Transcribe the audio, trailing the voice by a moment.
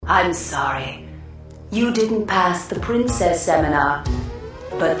I'm sorry. You didn't pass the princess seminar.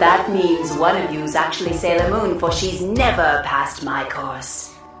 But that means one of you's actually Sailor Moon, for she's never passed my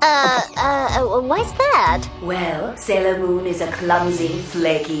course. Why's that? Well, Sailor Moon is a clumsy,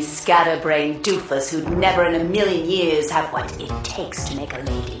 flaky, scatterbrained doofus who'd never in a million years have what it takes to make a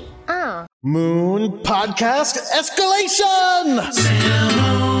lady. Oh. Moon Podcast Escalation! Sailor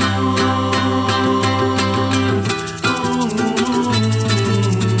Moon.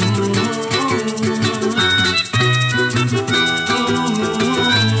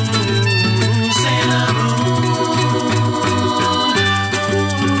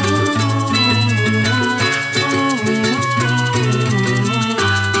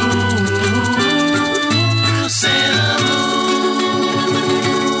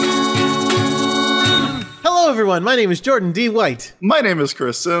 Everyone, my name is Jordan D. White. My name is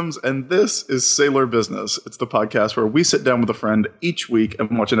Chris Sims, and this is Sailor Business. It's the podcast where we sit down with a friend each week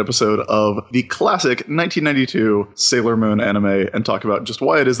and watch an episode of the classic 1992 Sailor Moon anime and talk about just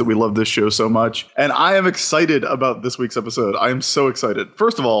why it is that we love this show so much. And I am excited about this week's episode. I am so excited.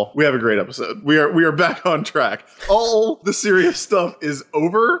 First of all, we have a great episode. We are back on track. All the serious stuff is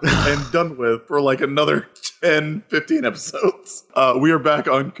over and done with for like another 10, 15 episodes. We are back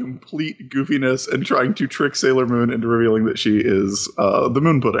on complete goofiness and trying to trick Sailor Moon into revealing that she is the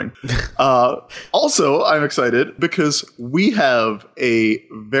moon pudding. Also, I'm excited because we have a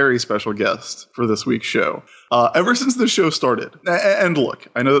very special guest for this week's show. Ever since the show started, and look,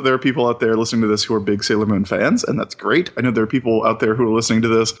 I know that there are people out there listening to this who are big Sailor Moon fans, and that's great. I know there are people out there who are listening to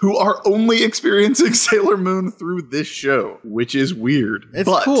this who are only experiencing Sailor Moon through this show, which is weird. It's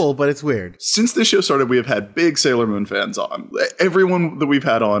cool, but it's weird. Since the show started, we have had big Sailor Moon fans on. Everyone that we've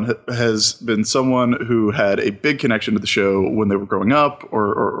had on has been someone who had a big connection to the show when they were growing up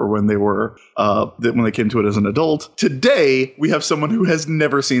or when they were when they came to it as an adult. Today, we have someone who has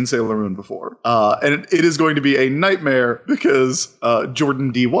never seen Sailor Moon before. And it is going to be a nightmare because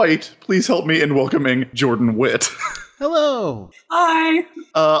Jordan D. White, please help me in welcoming Jordan Witt. Hello. Hi.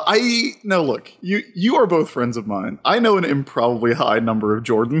 Now look, you are both friends of mine. I know an improbably high number of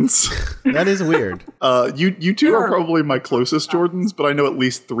Jordans. That is weird. You two are probably my closest Jordans, but I know at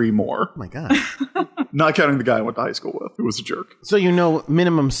least 3 more. Oh my God. Not counting the guy I went to high school with, who was a jerk. So you know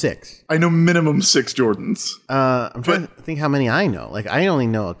minimum 6. I know minimum 6 Jordans. I'm trying to think how many I know. Like, I only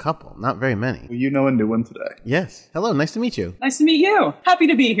know a couple, not very many. Well, you know a new one today. Yes. Hello, nice to meet you. Nice to meet you. Happy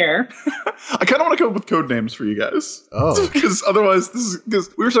to be here. I kind of want to come up with code names for you guys. Oh. Because otherwise, because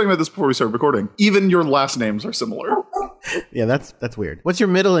we were talking about this before we started recording. Even your last names are similar. Yeah, that's weird. What's your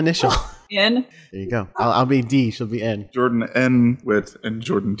middle initial? N. There you go. I'll be D. She'll be N. Jordan N. Witt and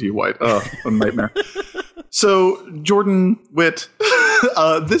Jordan D. White. Oh, a nightmare. So, Jordan Witt,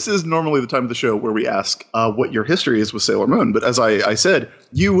 this is normally the time of the show where we ask what your history is with Sailor Moon. But as I said,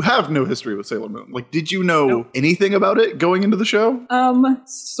 you have no history with Sailor Moon. Like, did you know anything about it going into the show?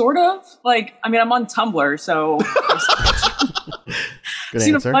 Sort of. Like, I mean, I'm on Tumblr, so I've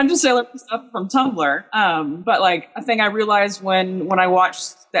seen a bunch of Sailor Moon stuff from Tumblr. But like, a thing I realized when I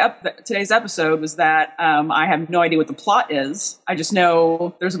watched today's episode was that I have no idea what the plot is. I just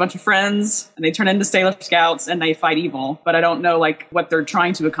know there's a bunch of friends and they turn into Sailor Scouts and they fight evil, but I don't know like what they're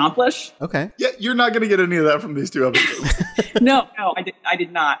trying to accomplish. Okay. Yeah, you're not going to get any of that from these 2 episodes. No, I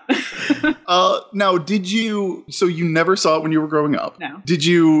did not. Now, did you? So you never saw it when you were growing up? No. Did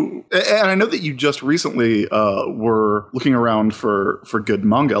you? And I know that you just recently were looking around for good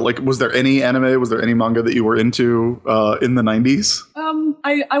manga. Like, was there any anime? Was there any manga that you were into in the 90s?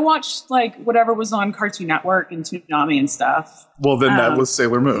 I watched like whatever was on Cartoon Network and Toonami and stuff. Well, then that was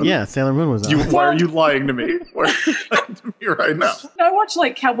Sailor Moon. Yeah, Sailor Moon was on. Why are you lying to me? Why are you lying to me right now? I watched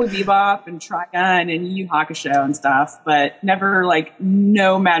like Cowboy Bebop and Trigun and Yu Yu Hakusho and stuff, but never like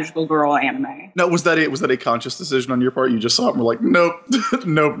no magical girl anime. No, was that a conscious decision on your part? You just saw it and were like, nope,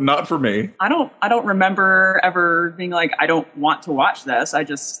 nope, not for me. I don't remember ever being like, I don't want to watch this. I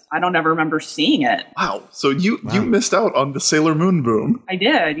don't ever remember seeing it. Wow. So you missed out on the Sailor Moon boom. I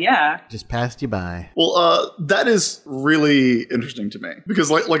did, yeah. Just passed you by. Well, that is really interesting to me because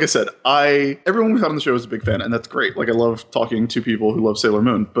like I said, everyone we've had on the show is a big fan, and that's great. Like, I love talking to people who love Sailor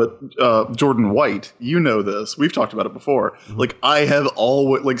Moon, but Jordan White, you know this. We've talked about it before. Mm-hmm. Like, I have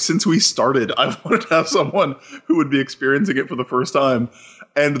always, like, since we started, I've wanted to have someone who would be experiencing it for the first time.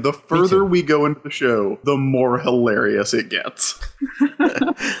 And the further we go into the show, the more hilarious it gets.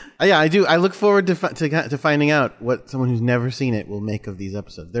 Yeah, I do. I look forward to finding out what someone who's never seen it will make of these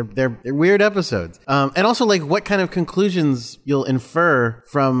episodes. They're weird episodes, and also like what kind of conclusions you'll infer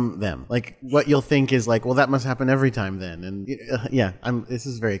from them. Like what you'll think is like, well, that must happen every time then. And this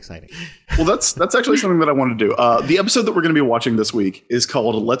is very exciting. Well, that's actually something that I want to do. The episode that we're going to be watching this week is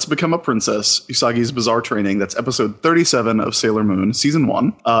called "Let's Become a Princess: Usagi's Bizarre Training." That's episode 37 of Sailor Moon season 1.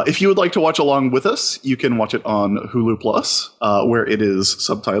 If you would like to watch along with us, you can watch it on Hulu Plus, where it is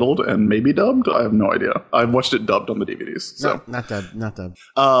subtitled and maybe dubbed. I have no idea. I've watched it dubbed on the DVDs. So not dubbed.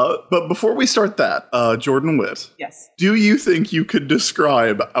 But before we start that, Jordan Witt. Yes. Do you think you could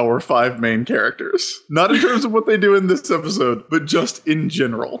describe our 5 main characters? Not in terms of what they do in this episode, but just in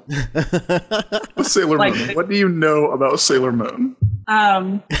general. Sailor Moon. What do you know about Sailor Moon?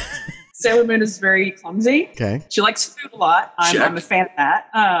 Sailor Moon is very clumsy. Okay. She likes food a lot. I'm a fan of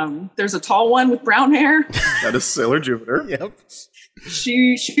that. There's a tall one with brown hair. That is Sailor Jupiter. Yep.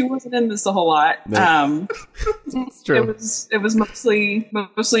 She wasn't in this a whole lot. No. It's true. It was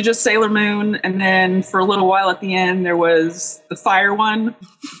mostly just Sailor Moon, and then for a little while at the end there was the fire one.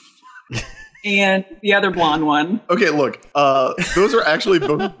 And the other blonde one. Okay, look, those are actually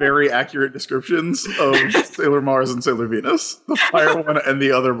both very accurate descriptions of Sailor Mars and Sailor Venus. The fire one and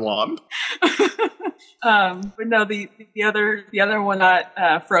the other blonde. But no, the other one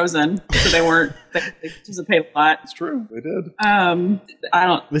not frozen, so they weren't. They participated a lot. It's true, they did. I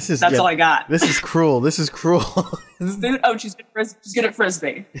don't. That's all I got. This is cruel. Oh, she's good at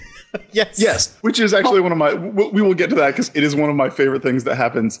frisbee. Yes, which is actually one of my. We will get to that because it is one of my favorite things that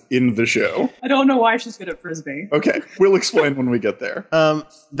happens in the show. I don't know why she's good at frisbee. Okay, we'll explain when we get there.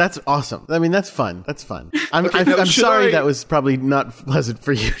 That's awesome. I mean, that's fun. I'm sorry that was probably not pleasant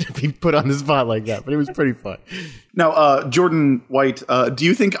for you to be put on the spot like that, but it was pretty fun. Now, Jordan White, do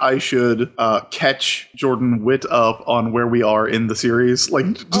you think I should catch Jordan Witt up on where we are in the series?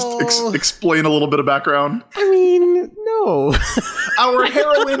 Like, just explain a little bit of background? I mean, no. Our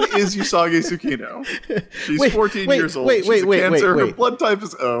heroine is Usagi Tsukino. She's 14 years old. She's a Cancer. Her blood type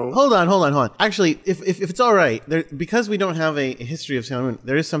is O. Hold on. Actually, if it's all right, because we don't have a history of Sailor Moon,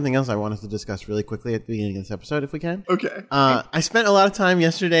 there is something else I want us to discuss really quickly at the beginning of this episode, if we can. Okay. I spent a lot of time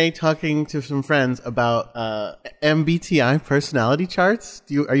yesterday talking to some friends about MBTI personality charts.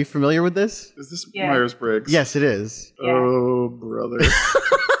 Are you familiar with this? Is this Myers-Briggs? Yes, it is. Yeah. Oh, brother.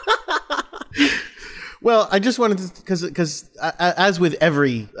 Well, I just wanted to, because as with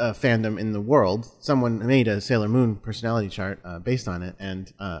every fandom in the world, someone made a Sailor Moon personality chart based on it,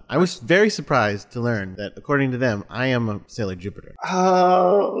 and I was very surprised to learn that, according to them, I am a Sailor Jupiter.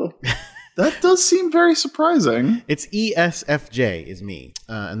 That does seem very surprising. It's ESFJ is me,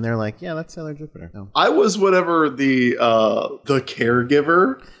 and they're like, yeah, that's Sailor Jupiter. No. I was whatever the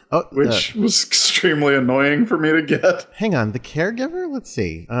caregiver. Which was extremely annoying for me to get. Hang on, the caregiver? Let's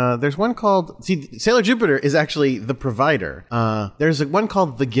see. There's one called... See, Sailor Jupiter is actually the provider. There's one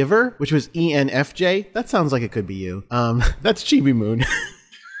called the giver, which was ENFJ. That sounds like it could be you. That's Chibi Moon.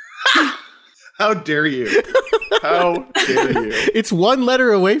 How dare you? How dare you? It's one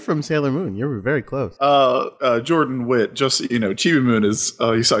letter away from Sailor Moon. You're very close. Jordan Witt, just so you know, Chibi Moon is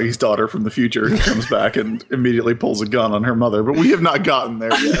Usagi's daughter from the future who comes back and immediately pulls a gun on her mother, but we have not gotten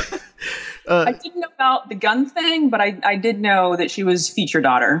there yet. I didn't know about the gun thing, but I did know that she was feature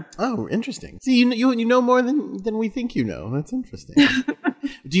daughter. Oh, interesting. See, you know more than we think you know. That's interesting.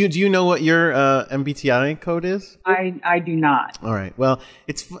 Do you know what your MBTI code is? I do not. All right. Well,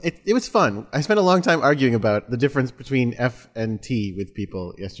 it was fun. I spent a long time arguing about the difference between F and T with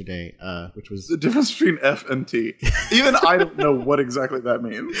people yesterday, which was the difference between F and T. Even I don't know what exactly that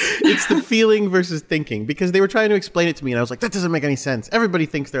means. It's the feeling versus thinking, because they were trying to explain it to me, and I was like, that doesn't make any sense. Everybody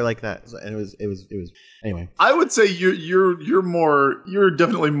thinks they're like that, and it was anyway. I would say you're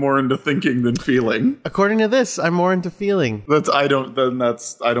definitely more into thinking than feeling. According to this, I'm more into feeling. I don't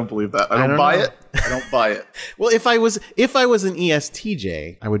believe that. I don't buy it. I don't buy it. Well, if I was an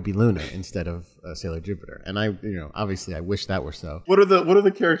ESTJ, I would be Luna instead of Sailor Jupiter, and obviously I wish that were so. What are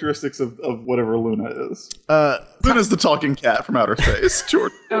the characteristics of whatever Luna is? Luna's the talking cat from outer space.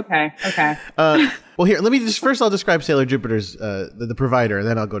 Sure. Okay. Well, here, I'll describe Sailor Jupiter's, the provider, and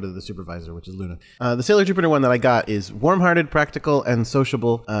then I'll go to the supervisor, which is Luna. The Sailor Jupiter one that I got is warm-hearted, practical, and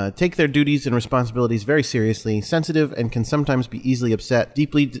sociable, take their duties and responsibilities very seriously, sensitive, and can sometimes be easily upset,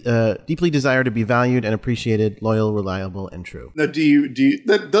 deeply desire to be valued and appreciated, loyal, reliable, and true. Now, do you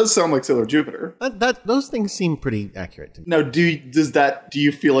that does sound like Sailor Jupiter. Those things seem pretty accurate to me. Now, do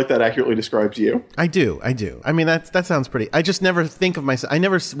you feel like that accurately describes you? I do. I mean, that sounds pretty. I just never think of myself. I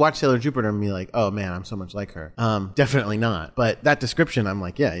never watch Sailor Jupiter and be like, oh man, man, I'm so much like her. Definitely not. But that description, I'm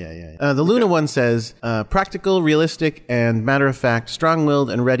like, yeah. The Luna one says, practical, realistic, and matter-of-fact, strong-willed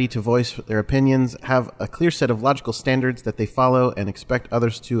and ready to voice their opinions, have a clear set of logical standards that they follow and expect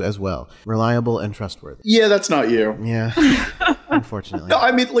others to as well. Reliable and trustworthy. Yeah, that's not you. Yeah, unfortunately. No,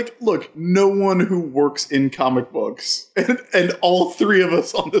 I mean, like, look, no one who works in comic books, and all three of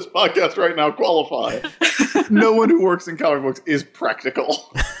us on this podcast right now qualify. No one who works in comic books is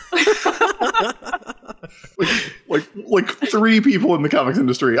practical. like three people in the comics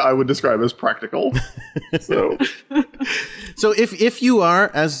industry I would describe as practical. So if you are,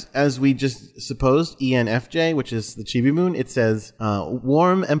 as we just supposed, ENFJ, which is the Chibi Moon, it says,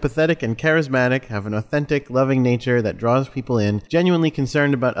 warm, empathetic, and charismatic, have an authentic, loving nature that draws people in, genuinely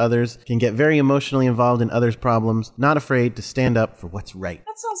concerned about others, can get very emotionally involved in others' problems, not afraid to stand up for what's right.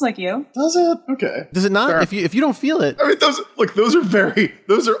 That sounds like you. Does it? Okay. Does it not? Fair. If you don't feel it. I mean,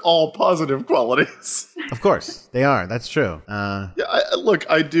 those are all positive qualities. Of course, they are. That's true. Yeah,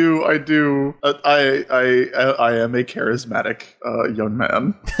 I do. I am a charismatic young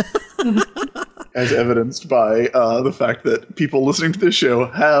man, as evidenced by the fact that people listening to this show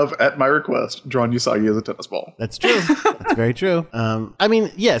have, at my request, drawn Usagi as a tennis ball. That's true. That's very true. I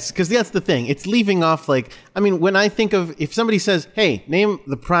mean, yes, because that's the thing. It's leaving off, like, I mean, when I think of, if somebody says, hey, name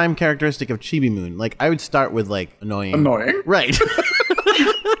the prime characteristic of Chibi Moon, like, I would start with, like, annoying. Annoying. Right.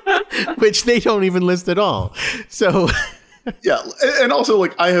 Which they don't even list at all. So... Yeah, and also,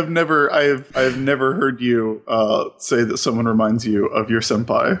 like, I have never heard you say that someone reminds you of your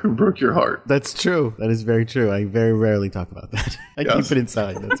senpai who broke your heart. That's true. That is very true. I very rarely talk about that. I keep it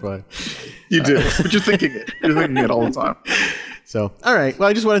inside. That's why. You do, but you're thinking it. You're thinking it all the time. So, all right. Well,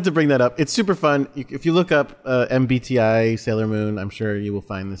 I just wanted to bring that up. It's super fun. If you look up MBTI Sailor Moon, I'm sure you will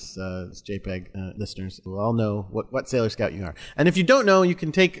find this JPEG. Listeners will all know what Sailor Scout you are. And if you don't know, you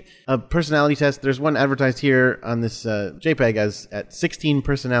can take a personality test. There's one advertised here on this JPEG at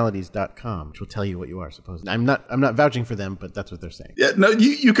 16personalities.com, which will tell you what you are, supposedly. I'm not vouching for them, but that's what they're saying. Yeah, no,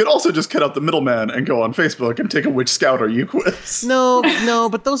 you could also just cut out the middleman and go on Facebook and take a Which Scout Are You quiz. No,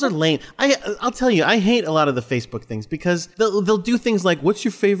 but those are lame. I'll tell you, I hate a lot of the Facebook things because they'll do things like, what's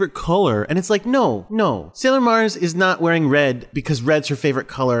your favorite color? And it's like, no. Sailor Mars is not wearing red because red's her favorite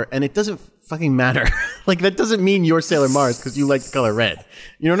color, and it doesn't fucking matter. Like, that doesn't mean you're Sailor Mars because you like the color red.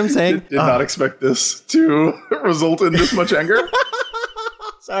 You know what I'm saying? Did not expect this to result in this much anger.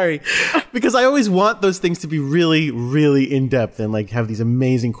 Sorry. Because I always want those things to be really, really in-depth and, like, have these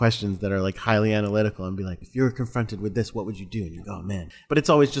amazing questions that are, like, highly analytical and be like, if you were confronted with this, what would you do? And you go, oh, man. But it's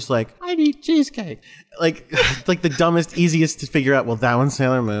always just like, I'd eat cheesecake. Like the dumbest, easiest to figure out, well, that one's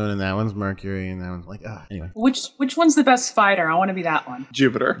Sailor Moon and that one's Mercury and that one's like, anyway. Which one's the best fighter? I want to be that one.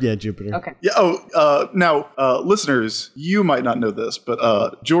 Jupiter. Yeah, Jupiter. Okay. Yeah. Now, listeners, you might not know this,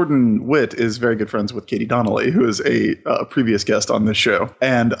 but Jordan Witt is very good friends with Katie Donnelly, who is a previous guest on this show.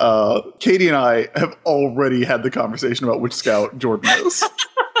 And Katie and I have already had the conversation about which Scout Jordan is.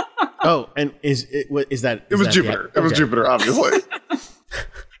 Oh, and is that? It was Jupiter. It was Jupiter, obviously.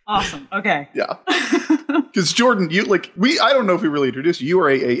 Awesome. Okay. Yeah. Because Jordan, I don't know if we really introduced you. You are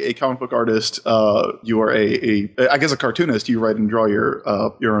a comic book artist. You are I guess a cartoonist. You write and draw your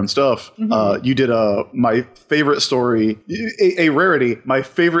own stuff. Mm-hmm. You did my favorite story, a rarity. My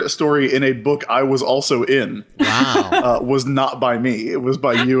favorite story in a book I was also in. Wow. Was not by me. It was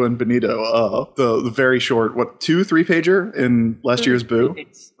by you and Benito. The very short, 2-3 pager in last year's Boo.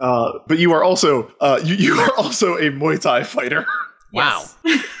 But you are also you are also a Muay Thai fighter. Wow.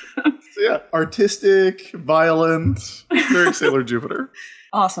 So yeah, artistic, violent, very Sailor Jupiter.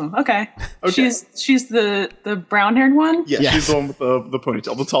 Awesome. Okay. She's the brown-haired one? Yeah, yes. She's the one with the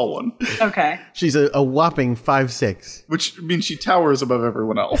ponytail, the tall one. Okay. She's a whopping 5'6", which means she towers above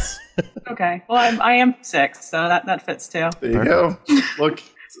everyone else. Okay. Well, I am 6, so that fits too. There you go. Look,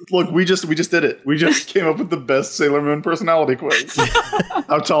 we just did it. We just came up with the best Sailor Moon personality quiz.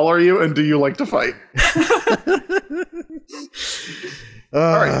 How tall are you, and do you like to fight? All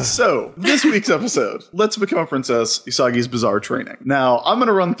right, so this week's episode, Let's Become a Princess, Usagi's Bizarre Training. Now, I'm going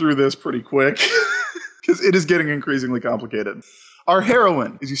to run through this pretty quick because it is getting increasingly complicated. Our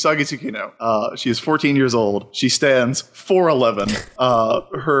heroine is Usagi Tsukino. She is 14 years old. She stands 4'11".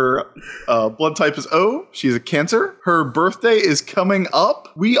 Her blood type is O. She's a Cancer. Her birthday is coming up.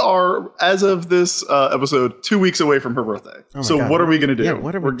 We are, as of this episode, 2 weeks away from her birthday. Oh so God. What are we going to do? Yeah,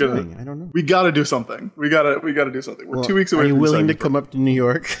 what are we doing? I don't know. We got to do something. We got to do something. We're 2 weeks away. Are you willing to come up to New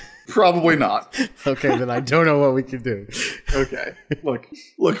York? Probably not. Okay, then I don't know what we can do. Okay.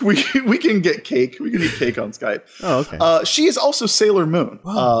 Look, we can get cake. We can eat cake on Skype. Oh, okay. She is also Sailor Moon,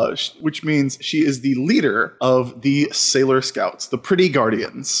 which means she is the leader of the Sailor Scouts, the Pretty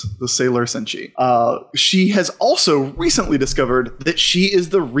Guardians, the Sailor Senshi. She has also recently discovered that she is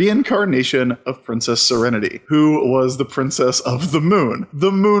the reincarnation of Princess Serenity, who was the princess of the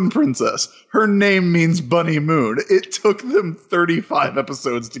Moon Princess. Her name means Bunny Moon. It took them 35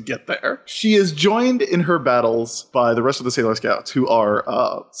 episodes to get there. She is joined in her battles by the rest of the Sailor Scouts, who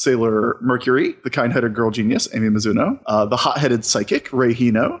are Sailor Mercury, the kind-hearted girl genius, Amy Mizuno, the hot-headed psychic, Rei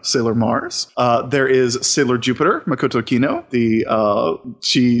Hino, Sailor Mars. There is Sailor Jupiter, Makoto Kino.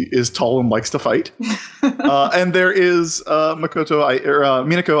 She is tall and likes to fight. And there is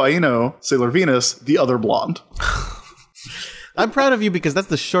Minako Aino, Sailor Venus, the other blonde. I'm proud of you because that's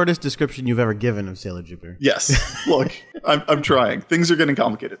the shortest description you've ever given of Sailor Jupiter. Yes. Look, I'm trying. Things are getting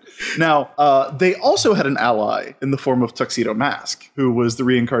complicated. Now, they also had an ally in the form of Tuxedo Mask, who was the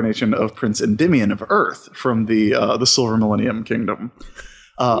reincarnation of Prince Endymion of Earth from the Silver Millennium Kingdom.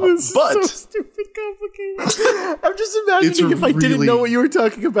 So stupid complicated. I'm just imagining if I didn't know what you were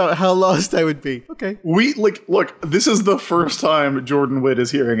talking about, how lost I would be. Okay. Look, this is the first time Jordan Witt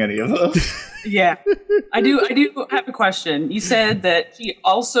is hearing any of this. Yeah. I do have a question. You said that she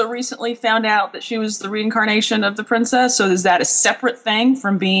also recently found out that she was the reincarnation of the princess. So is that a separate thing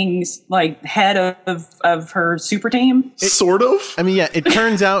from being like head of her super team? Sort of. I mean, yeah, it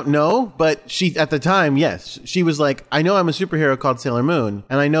turns out no, but she, at the time, yes. She was like, I know I'm a superhero called Sailor Moon,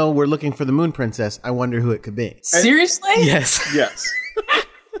 and I know we're looking for the Moon Princess. I wonder who it could be. Seriously? Yes. Yes.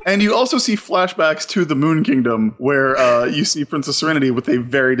 And you also see flashbacks to the Moon Kingdom where you see Princess Serenity with a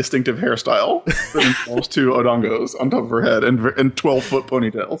very distinctive hairstyle that involves two odongos on top of her head and 12-foot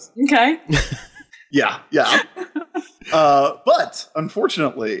ponytails. Okay. Yeah. But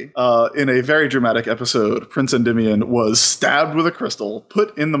unfortunately, in a very dramatic episode, Prince Endymion was stabbed with a crystal,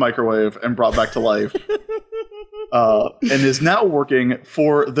 put in the microwave, and brought back to life. And is now working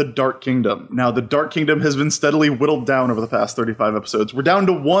for the Dark Kingdom. Now, the Dark Kingdom has been steadily whittled down over the past 35 episodes. We're down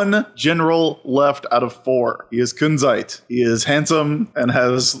to one general left out of 4. He is Kunzite. He is handsome and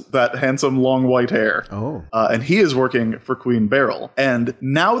has that handsome long white hair. Oh. And he is working for Queen Beryl. And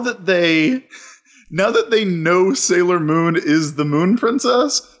now that they know Sailor Moon is the Moon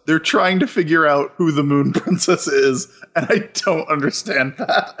Princess, they're trying to figure out who the Moon Princess is. And I don't understand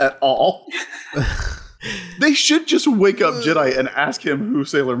that at all. They should just wake up Jedi and ask him who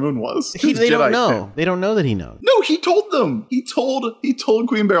Sailor Moon was. They don't know. They don't know that he knows. No, he told them. He told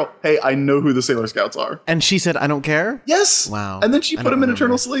Queen Beryl, "Hey, I know who the Sailor Scouts are." And she said, "I don't care." Yes. Wow. And then she put him in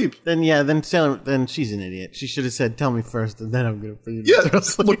eternal sleep. Then she's an idiot. She should have said, "Tell me first, and then I'm going to put you in Yeah. eternal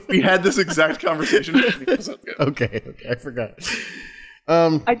sleep." Look, we had this exact conversation. Okay, I forgot.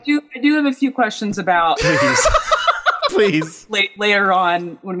 I do have a few questions about Please. later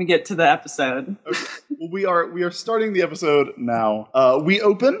on when we get to the episode. Okay. Well, we are starting the episode now. We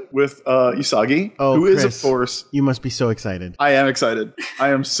open with Usagi, who is, of course... You must be so excited. I am excited. I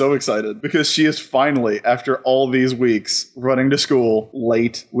am so excited because she is finally, after all these weeks, running to school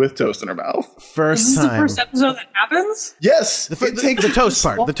late with toast in her mouth. First Is this time. the first episode that happens? Yes! The toast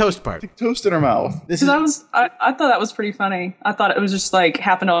part. The toast part. Toast in her mouth. This is, I thought that was pretty funny. I thought it was just like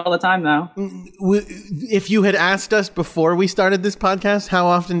happen all the time though. if you had asked us before we started this podcast, how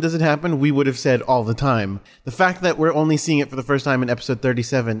often does it happen? We would have said all the time. The fact that we're only seeing it for the first time in episode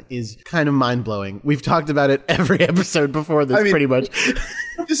 37 is kind of mind-blowing. We've talked about it every episode before this, pretty much.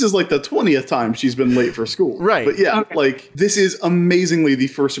 This is like the 20th time she's been late for school. Right. But yeah, like this is amazingly the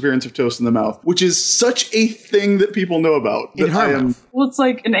first appearance of toast in the mouth, which is such a thing that people know about. In her mouth. Well, it's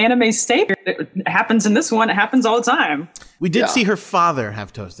like an anime staple. It happens in this one. It happens all the time. We did see her father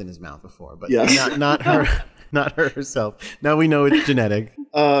have toast in his mouth before, but not her. Not her herself. Now we know it's genetic.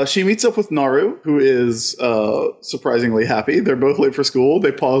 She meets up with Naru, who is surprisingly happy. They're both late for school.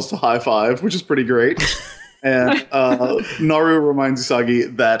 They pause to high five, which is pretty great. And Naru reminds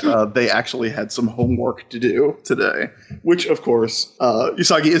Usagi that they actually had some homework to do today, which, of course,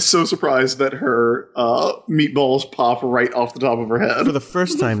 Usagi is so surprised that her meatballs pop right off the top of her head. For the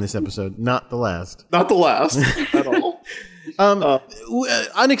first time this episode, not the last. Not the last at all.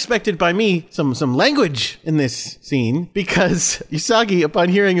 Unexpected by me, some language in this scene, because Usagi, upon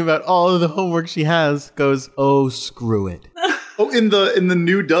hearing about all of the homework she has, goes, "Oh, screw it." Oh, in the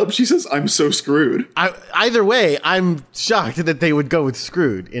new dub, she says, "I'm so screwed." Either way, I'm shocked that they would go with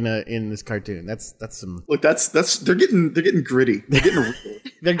 "screwed" in this cartoon. That's some. Look, that's they're getting gritty. They're getting real.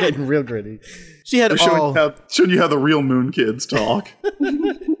 They're getting real gritty. She had showing you how the real Moon kids talk.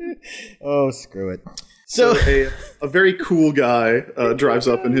 Oh, screw it. So a very cool guy drives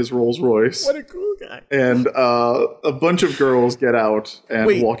up in his Rolls Royce. What a cool guy. And a bunch of girls get out and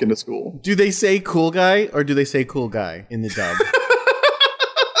Wait. walk into school. Do they say cool guy or do they say cool guy in the dub?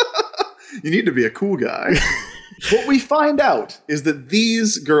 You need to be a cool guy. What we find out is that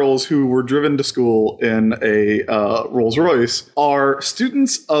these girls who were driven to school in a Rolls Royce are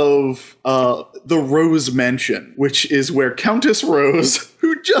students of the Rose Mansion, which is where Countess Rose,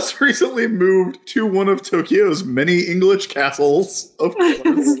 who just recently moved to one of Tokyo's many English castles, of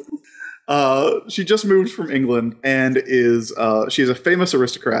course. She just moved from England and she's a famous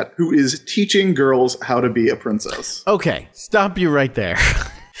aristocrat who is teaching girls how to be a princess. Okay, stop you right there.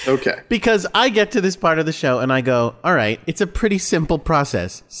 Okay. Because I get to this part of the show and I go, all right, it's a pretty simple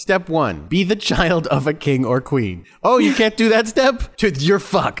process. Step 1, be the child of a king or queen. Oh, you can't do that step? You're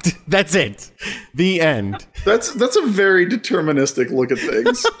fucked. That's it. The end. That's a very deterministic look at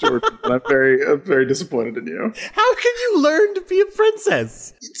things, Jordan. And I'm very disappointed in you. How can you learn to be a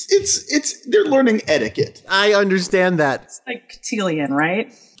princess? It's they're learning etiquette. I understand that. It's like cotillion,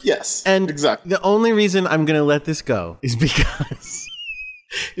 right? Yes. And exactly. The only reason I'm going to let this go is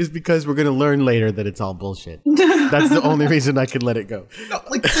because we're going to learn later that it's all bullshit. That's the only reason I could let it go. No,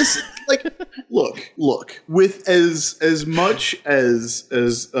 like this, like look. With as much as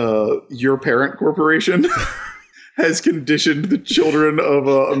your parent corporation has conditioned the children of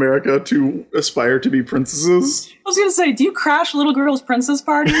America to aspire to be princesses. I was gonna say, do you crash little girls' princess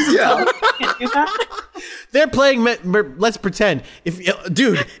parties? Yeah. You can't do that. They're playing Let's Pretend.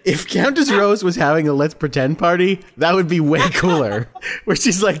 If Countess Rose was having a Let's Pretend party, that would be way cooler. Where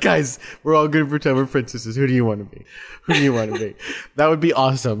she's like, guys, we're all going to pretend we're princesses. Who do you want to be? Who do you want to be? That would be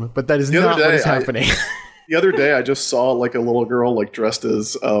awesome. But that is not what is happening. The other day, I just saw like a little girl like dressed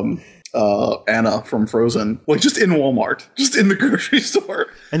as Anna from Frozen, like just in Walmart, just in the grocery store.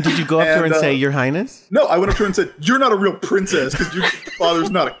 And did you go up to her and say, Your Highness? No, I went up to her and said, you're not a real princess because your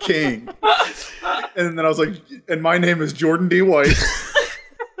father's not a king. And then I was like, and my name is Jordan D. White.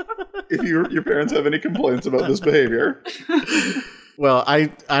 If your parents have any complaints about this behavior. Well,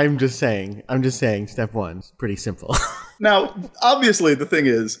 I'm just saying, step 1 is pretty simple. Now, obviously, the thing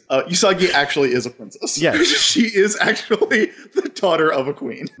is, Usagi actually is a princess. Yes. She is actually the daughter of a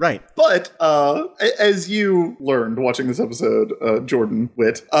queen. Right. But as you learned watching this episode, Jordan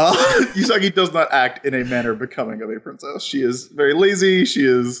Witt, Usagi does not act in a manner becoming of a princess. She is very lazy. She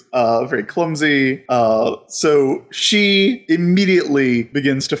is very clumsy. So she immediately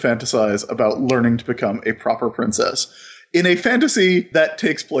begins to fantasize about learning to become a proper princess in a fantasy that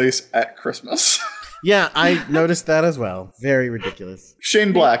takes place at Christmas. Yeah, I noticed that as well. Very ridiculous.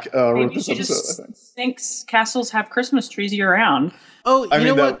 Shane Black wrote Maybe this she episode, just I think. thinks castles have Christmas trees year round. Oh, you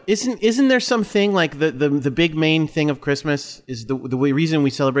know that- what? Isn't there something like the big main thing of Christmas is the reason we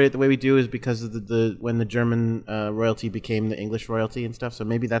celebrate it the way we do is because of the when the German royalty became the English royalty and stuff. So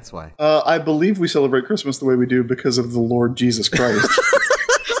maybe that's why. I believe we celebrate Christmas the way we do because of the Lord Jesus Christ.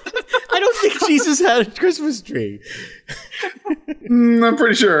 I don't think Jesus had a Christmas tree. I'm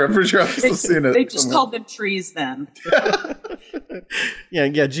pretty sure I've still seen it. They just somewhere. called them trees then.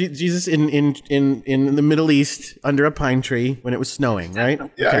 Yeah. Jesus in the Middle East under a pine tree when it was snowing, right?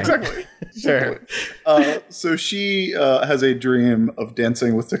 Yeah, Okay. exactly. Sure. So she has a dream of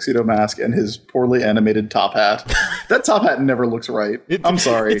dancing with Tuxedo Mask and his poorly animated top hat. That top hat never looks right. I'm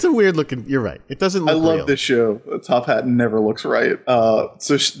sorry. It's a weird looking. You're right. It doesn't look I love real. this show. The top hat never looks right.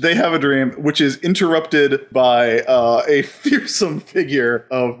 So they have a dream, which is interrupted by a fearsome figure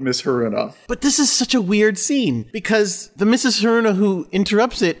of Miss Haruna. But this is such a weird scene because the Mrs. Haruna who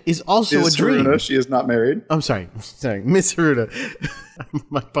interrupts it is also Is a dream. Haruna, she is not married. I'm sorry, Miss Haruna.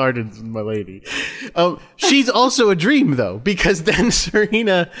 My pardons, my lady. She's also a dream, though, because then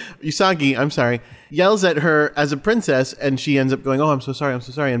Serena Usagi, yells at her as a princess, and she ends up going, "Oh, I'm so sorry,"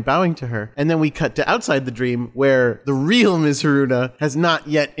 and bowing to her. And then we cut to outside the dream, where the real Miss Haruna has not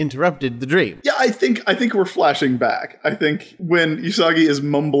yet interrupted the dream. Yeah, I think we're flashing back. I think when Usagi is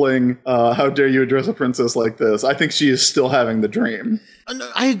mumbling, "How dare you address a princess like this?" I think she is still having the dream.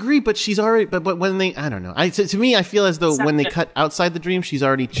 I agree, but she's already. But when they, I don't know. To me, I feel as though when they cut outside the dream, she's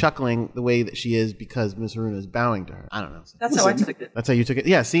already chuckling the way that she is because Miss Haruna is bowing to her. I don't know. That's how I took it. That's how you took it.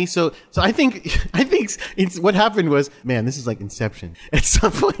 Yeah. See, so I think it's what happened was, man, this is like Inception. At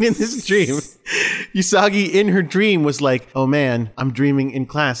some point in this dream, Usagi in her dream was like, "Oh man, I'm dreaming in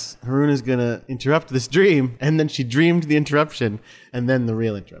class. Haruna's gonna interrupt this dream," and then she dreamed the interruption, and then the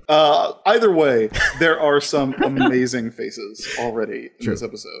real interruption. Either way, there are some amazing faces already in this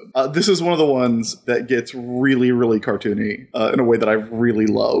episode. This is one of the ones that gets really, really cartoony in a way that I really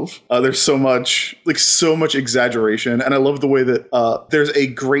love. There's so much exaggeration, and I love the way that there's a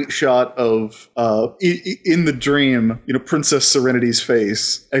great shot of in the dream, Princess Serenity's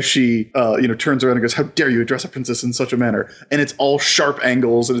face as she turns around and goes, "How dare you address a princess in such a manner?" And it's all sharp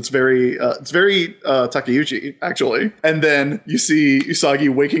angles, and it's very Takeuchi actually. And then you see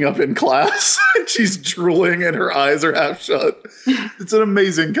Usagi waking up in class, and she's drooling, and her eyes are half shut. It's an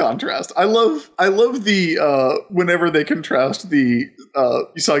amazing contrast. I love the whenever they contrast the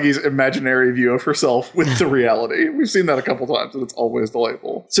Usagi's imaginary view of herself with the reality. We've seen that a couple times, and it's always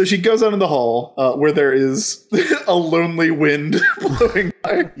delightful. So she goes out in the hall where there is a lonely wind blowing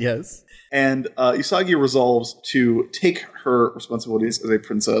by. Yes. And Usagi resolves to take her responsibilities as a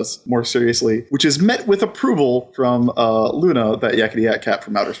princess more seriously, which is met with approval from Luna, that yakety yak cat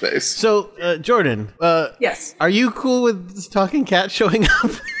from outer space. So, Jordan, yes, are you cool with this talking cat showing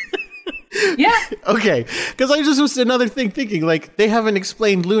up? Yeah. Okay, because I just was another thing thinking, like, they haven't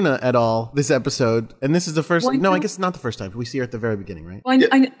explained Luna at all this episode, and this is the first. Well, no, I guess not the first time. We see her at the very beginning, right? Well,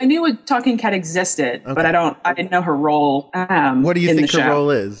 I knew a talking cat existed, but I didn't know her role. What do you think her show.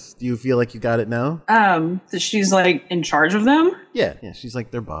 role is? Do you feel like you got it now? So she's like in charge of them. Yeah, she's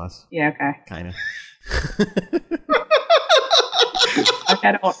like their boss. Yeah. Okay. Kind of.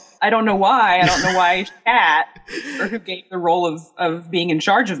 I don't know why. I don't know why cat or who gave the role of being in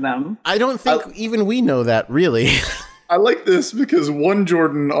charge of them. I don't think even we know that, really. I like this because one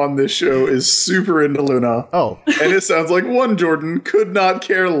Jordan on this show is super into Luna. Oh. And it sounds like one Jordan could not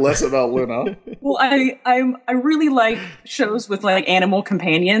care less about Luna. Well, I really like shows with like animal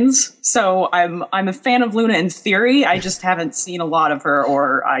companions. So I'm a fan of Luna in theory. I just haven't seen a lot of her,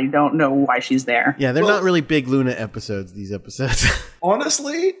 or I don't know why she's there. Yeah, they're not really big Luna episodes, these episodes.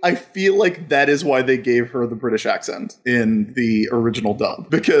 Honestly, I feel like that is why they gave her the British accent in the original dub.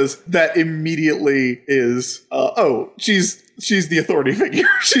 Because that immediately is, she's the authority figure.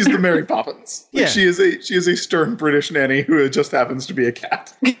 She's the Mary Poppins. Like, yeah. She is a stern British nanny who just happens to be a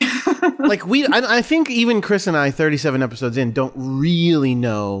cat. Like I think even Chris and I, 37 episodes in, don't really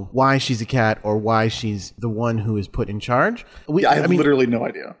know why she's a cat or why she's the one who is put in charge. I have literally no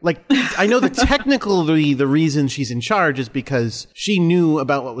idea. Like, I know that technically the reason she's in charge is because she knew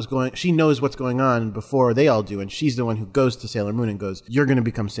about she knows what's going on before they all do, and she's the one who goes to Sailor Moon and goes, "You're going to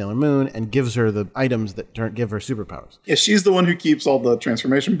become Sailor Moon," and gives her the items that give her superpowers. Yeah, she's the one who keeps all the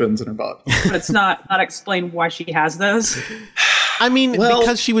transformation bins in her butt. But it's not explained why she has those. I mean,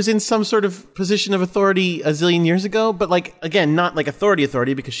 because she was in some sort of position of authority a zillion years ago, but like, again, not like authority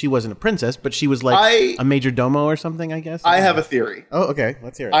because she wasn't a princess, but she was like a major domo or something, I guess. I have a theory. Oh, okay.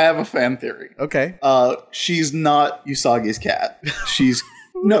 Let's hear it. I have a fan theory. Okay. She's not Usagi's cat. She's...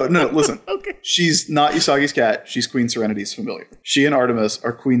 No, listen. Okay. She's not Usagi's cat. She's Queen Serenity's familiar. She and Artemis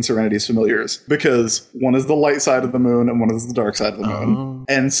are Queen Serenity's familiars because one is the light side of the moon and one is the dark side of the moon. Oh.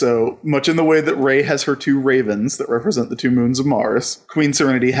 And so, much in the way that Rei has her two ravens that represent the two moons of Mars, Queen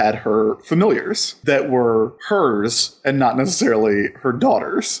Serenity had her familiars that were hers and not necessarily her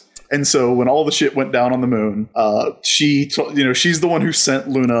daughters. And so when all the shit went down on the moon, she's the one who sent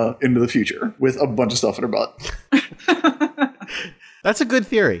Luna into the future with a bunch of stuff in her butt. That's a good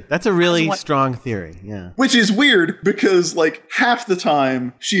theory. That's a really strong theory. Yeah. Which is weird because, like, half the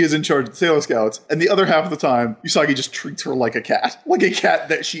time she is in charge of the Sailor Scouts, and the other half of the time Usagi just treats her like a cat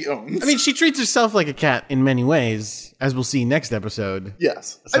that she owns. I mean, she treats herself like a cat in many ways, as we'll see next episode.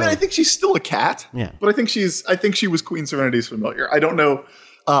 Yes. So, I think she's still a cat. Yeah. But I think she was Queen Serenity's familiar. I don't know.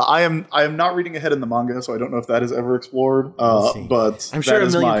 I am not reading ahead in the manga, so I don't know if that is ever explored. But I'm sure a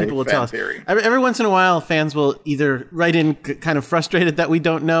million people will tell us. Every once in a while, fans will either write in kind of frustrated that we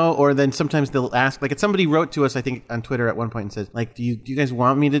don't know, or then sometimes they'll ask. Like, somebody wrote to us, I think, on Twitter at one point and said, like, do you guys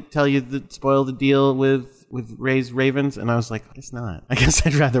want me to tell you spoil the deal with Ray's Ravens? And I was like, I guess not. I guess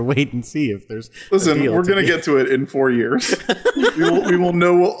I'd rather wait and see if there's Listen, we're going to get to it in 4 years. we will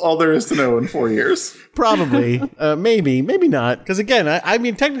know all there is to know in 4 years. Probably. Maybe not. Because again, I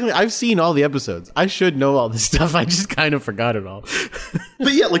mean, technically, I've seen all the episodes. I should know all this stuff. I just kind of forgot it all.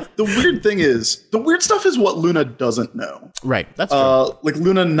 But yeah, like, the weird thing is, the weird stuff is what Luna doesn't know. Right. That's true. Like,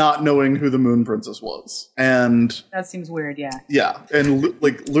 Luna not knowing who the Moon Princess was. And... That seems weird, yeah. Yeah. And,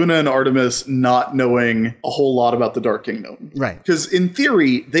 like, Luna and Artemis not knowing a whole lot about the Dark Kingdom. Right. Because in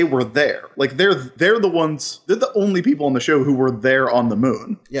theory, they were there. Like, they're the only people on the show who were there on the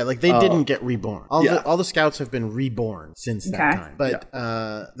moon. Yeah, like, they didn't get reborn. All the scouts have been reborn since that time. But,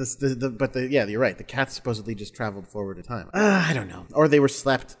 you're right. The cats supposedly just traveled forward in time. I don't know. Or they were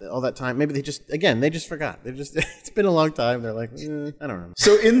slept all that time. Maybe they just forgot. It's been a long time. They're like, I don't know.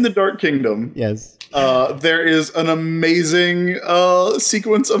 So in the Dark Kingdom, Yes. there is an amazing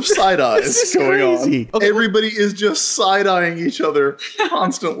sequence of side eyes going crazy. on. Okay, Everybody is just side eyeing each other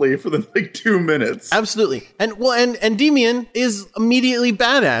constantly for the 2 minutes. Absolutely. And Endymion is immediately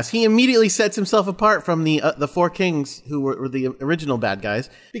badass. He immediately sets himself apart from the four kings who were the original bad guys,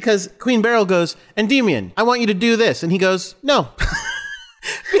 because Queen Beryl goes, Endymion, I want you to do this. And he goes, no.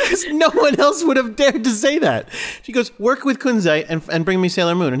 Because no one else would have dared to say that. She goes, work with Kunzite and bring me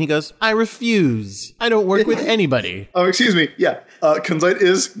Sailor Moon. And he goes, I refuse. I don't work with anybody. Oh, excuse me. Yeah. Kunzite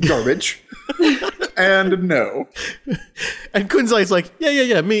is garbage. And no. And Kunzite's like,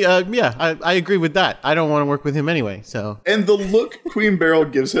 I agree with that. I don't want to work with him anyway, so. And the look Queen Beryl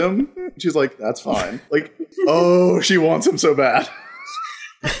gives him, she's like, that's fine. Like, oh, she wants him so bad.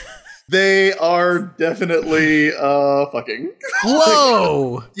 They are definitely fucking.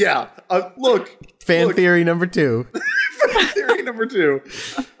 Whoa! Yeah. Look. Fan theory number 2. Theory number 2.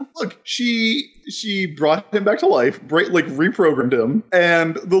 Look, she brought him back to life, reprogrammed him,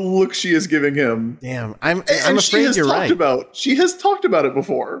 and the look she is giving him. Damn, I'm afraid you're right. She has talked about it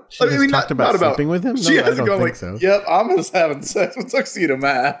before. She has talked about sleeping with him? She No, has I don't gone think like, so. yep, I'm just having sex with Tuxedo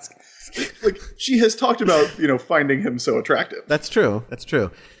Mask. Like, she has talked about, finding him so attractive. That's true.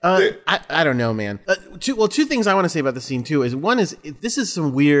 I don't know, man. Two things I want to say about the scene too is, one is, this is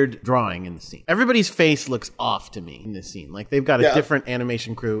some weird drawing in the scene. Everybody's face looks off to me in this scene. Like, they've got a different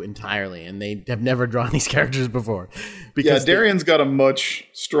animation crew entirely, and they have never drawn these characters before. Because Darian's got a much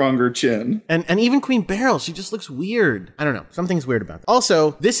stronger chin. And even Queen Beryl, she just looks weird. I don't know. Something's weird about that.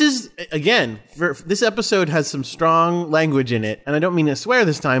 Also, this is, again, this episode has some strong language in it, and I don't mean to swear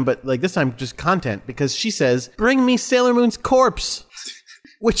this time, but this time just content, because she says, bring me Sailor Moon's corpse.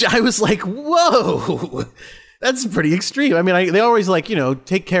 Which I was like, whoa, that's pretty extreme. I mean, they always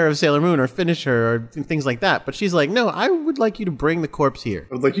take care of Sailor Moon or finish her or things like that. But she's like, no, I would like you to bring the corpse here.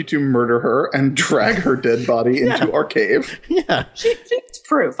 I would like you to murder her and drag her dead body into our cave. Yeah. It's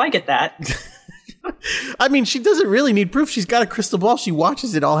proof. I get that. I mean, she doesn't really need proof. She's got a crystal ball. She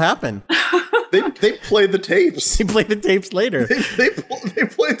watches it all happen. They play the tapes. They play the tapes later. They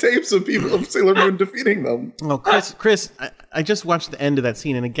play tapes of Sailor Moon defeating them. Oh, Chris, I just watched the end of that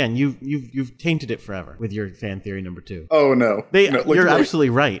scene, and again, you've tainted it forever with your fan theory number 2. Oh no, you're absolutely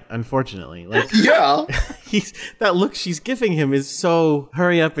right. Unfortunately, yeah, that look she's giving him is so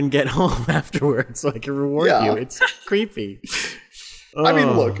hurry up and get home afterwards, so I can reward you. It's creepy. I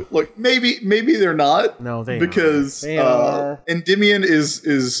mean, look. Maybe they're not. No, they because Endymion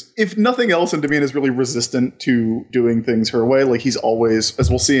is, if nothing else, Endymion is really resistant to doing things her way. Like, he's always, as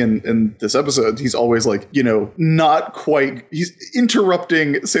we'll see in this episode, he's always not quite. He's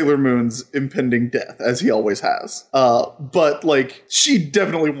interrupting Sailor Moon's impending death, as he always has. But she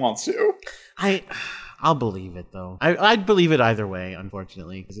definitely wants to. I'll believe it, though. I'd believe it either way,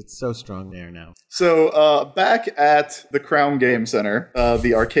 unfortunately, because it's so strong there now. So, back at the Crown Game Center,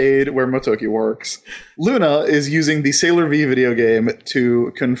 the arcade where Motoki works, Luna is using the Sailor V video game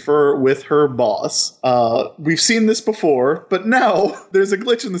to confer with her boss. We've seen this before, but now there's a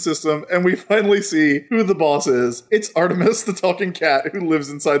glitch in the system, and we finally see who the boss is. It's Artemis, the talking cat, who lives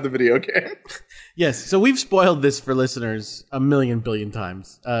inside the video game. Yes, so we've spoiled this for listeners a million billion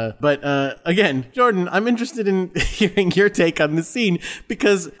times. But again, Jordan, I'm interested in hearing your take on this scene,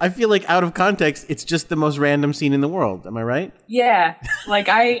 because I feel like out of context, it's just the most random scene in the world. Am I right? Yeah.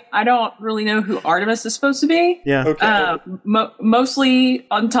 I don't really know who Artemis is supposed to be. Yeah. Okay. Mostly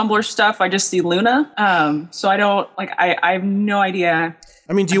on Tumblr stuff, I just see Luna. So I don't, I have no idea.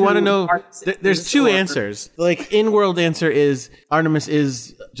 I mean, do you want to know? There's two answers. In-world answer is Artemis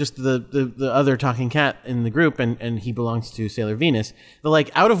is just the other talking cat in the group, and he belongs to Sailor Venus.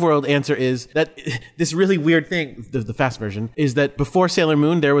 The out-of-world answer is that this really weird thing, the fast version, is that before Sailor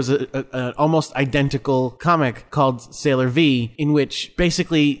Moon, there was an almost identical comic called Sailor V, in which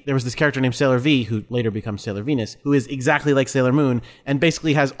basically there was this character named Sailor V, who later becomes Sailor Venus, who is exactly like Sailor Moon, and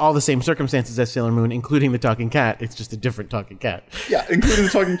basically has all the same circumstances as Sailor Moon, including the talking cat. It's just a different talking cat. Yeah, including the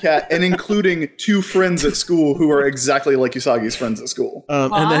talking cat, and including 2 friends at school who are exactly like Usagi's friends at school.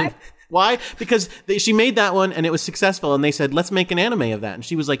 And then Why? Because she made that one and it was successful, and they said, let's make an anime of that. And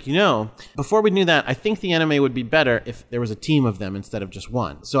she was like, before we knew that, I think the anime would be better if there was a team of them instead of just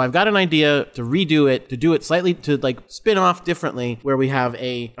one. So I've got an idea to redo it, to do it slightly, to spin off differently, where we have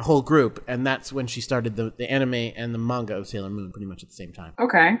a whole group. And that's when she started the anime and the manga of Sailor Moon pretty much at the same time.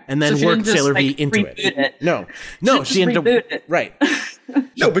 Okay. And then so worked Sailor V into it. No, she ended up, right.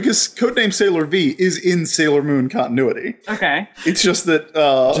 No, because Codename Sailor V is in Sailor Moon continuity. Okay. It's just that...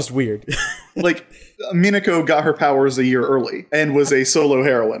 just weird. Minako got her powers a year early and was a solo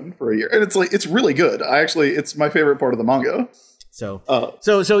heroine for a year. And it's really good. It's my favorite part of the manga. So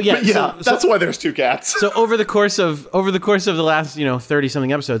yeah. That's why there's two cats. So over the course of the last 30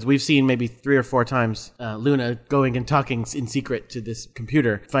 something episodes, we've seen maybe 3 or 4 times Luna going and talking in secret to this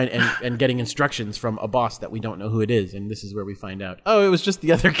computer, and getting instructions from a boss that we don't know who it is, and this is where we find out. Oh, it was just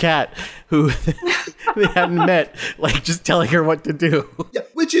the other cat who they hadn't met, like just telling her what to do. Yeah,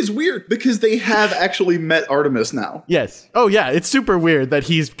 which is weird because they have actually met Artemis now. Yes. Oh yeah, it's super weird that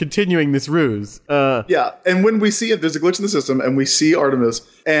he's continuing this ruse. Yeah, and when we see it, there's a glitch in the system, and we see Artemis,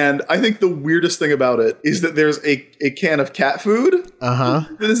 and I think the weirdest thing about it is that there's a can of cat food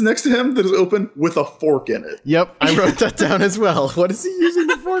that is next to him that is open with a fork in it. Yep, I wrote that down as well. What is he using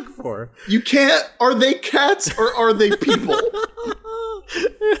the fork for? You can't. Are they cats or are they people?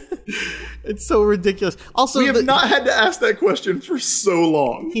 It's so ridiculous. Also, we have not had to ask that question for so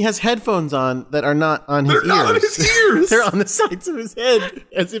long. He has headphones on that are not on his ears. They're not on his ears. They're on the sides of his head,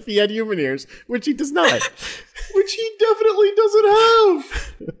 as if he had human ears, which he does not. Which he definitely doesn't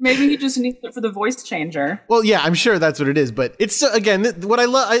have. Maybe he just needs it for the voice changer. Well, yeah, I'm sure that's what it is. But it's again, what I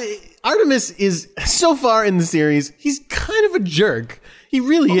love. Artemis is so far in the series, he's kind of a jerk. He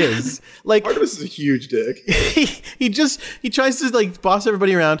really is. Like, Artemis is a huge dick. He tries to like boss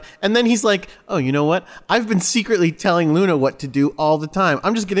everybody around, and then he's like, oh, you know what? I've been secretly telling Luna what to do all the time.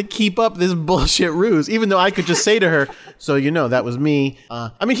 I'm just gonna keep up this bullshit ruse, even though I could just say to her, so that was me.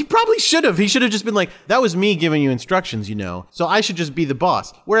 I mean, he probably should have. He should have just been like, that was me giving you instructions, so I should just be the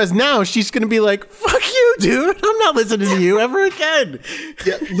boss. Whereas now she's gonna be like, fuck you, dude. I'm not listening to you ever again.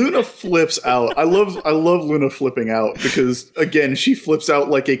 Yeah, Luna flips out. I love Luna flipping out because again, she flips out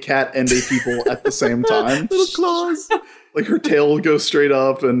like a cat and a people at the same time. Little claws. Like her tail goes straight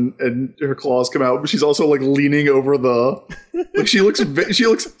up and her claws come out, but she's also like leaning over like she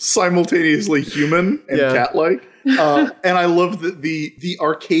looks simultaneously human and cat-like. And I love that the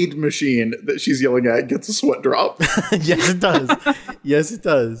arcade machine that she's yelling at gets a sweat drop. Yes, it does. Yes, it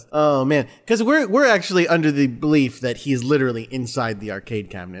does. Oh man, because we're actually under the belief that he's literally inside the arcade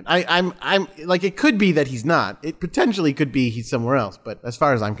cabinet. I'm like, it could be that he's not. It potentially could be he's somewhere else. But as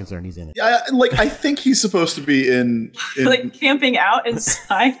far as I'm concerned, he's in it. Yeah, like I think he's supposed to be in like camping out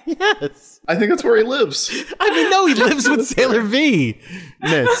inside. Yes. I think that's where he lives. I mean, no, he lives with Sailor V,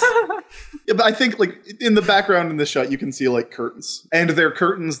 miss. Yeah, but I think like in the background in this shot, you can see like curtains, and they're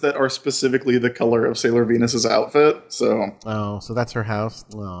curtains that are specifically the color of Sailor Venus's outfit. So, so that's her house.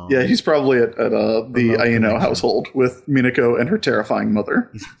 Oh. Yeah, he's probably at the Aino household with Minako and her terrifying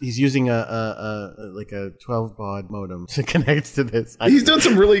mother. He's using a 12 baud modem to connect to this. He's done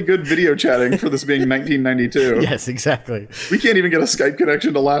some really good video chatting for this being 1992. Yes, exactly. We can't even get a Skype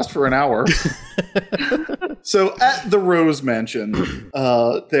connection to last for an hour. So at the Rose Mansion,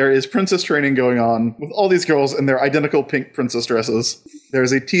 there is princess training going on with all these girls in their identical pink princess dresses.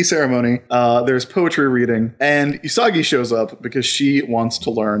 There's a tea ceremony, there's poetry reading, and Usagi shows up because she wants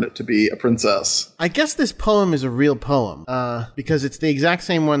to learn to be a princess. I guess this poem is a real poem, because it's the exact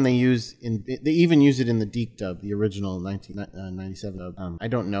same one they use they even use it in the Deke dub, the original 1997 dub. I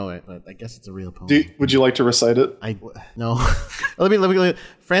don't know it, but I guess it's a real poem. Would you like to recite it? No. let me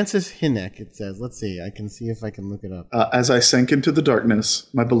Francis Hinek, it says. Let's see. I can see if I can look it up. As I sank into the darkness,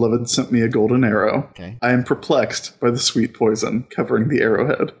 my beloved sent me a golden arrow. Okay. I am perplexed by the sweet poison covering the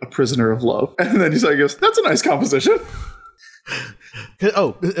arrowhead, a prisoner of love. And then Usagi goes, that's a nice composition.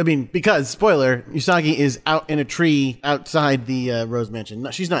 Because, spoiler, Usagi is out in a tree outside the Rose Mansion.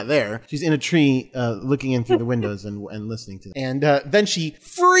 No, she's not there. She's in a tree looking in through the windows and listening to them. And then she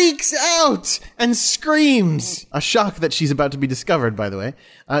freaks out and screams. A shock that she's about to be discovered, by the way.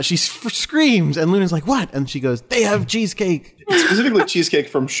 She screams, and Luna's like, what? And she goes, they have cheesecake. Specifically cheesecake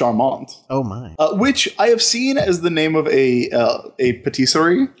from Charmant. Oh my. Which I have seen as the name of a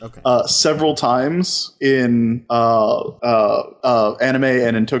patisserie several times in anime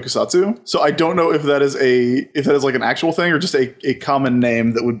and in tokusatsu. So I don't know if that is like an actual thing or just a common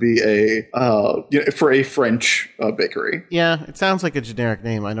name that would be for a French bakery. Yeah, it sounds like a generic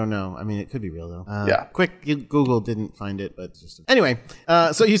name. I don't know. I mean, it could be real though. Yeah. Quick Google didn't find it, but anyway.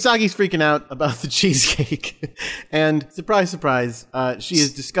 So Usagi's freaking out about the cheesecake, and surprise, she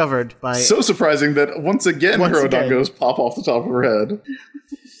is discovered by... So surprising that once again her odongos pop off the top of her head.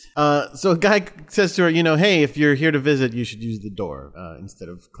 So a guy says to her, hey, if you're here to visit, you should use the door instead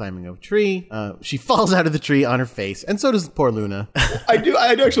of climbing a tree. She falls out of the tree on her face, and so does poor Luna. I do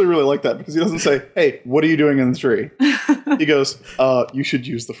actually really like that because he doesn't say, hey, what are you doing in the tree? He goes, you should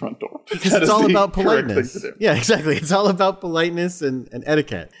use the front door. Because it's all about politeness. Yeah, exactly. It's all about politeness and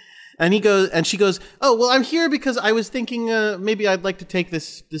etiquette. And she goes, oh, well, I'm here because I was thinking maybe I'd like to take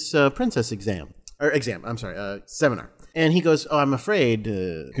this princess exam. seminar. And he goes, I'm afraid.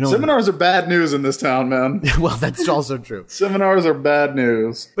 Seminars are bad news in this town, man. Well, that's also true. Seminars are bad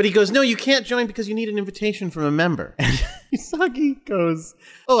news. But he goes, no, you can't join because you need an invitation from a member. And Usagi goes,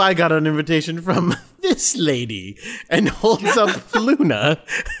 I got an invitation from this lady, and holds up Luna,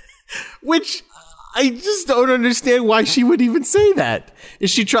 which I just don't understand why she would even say that. Is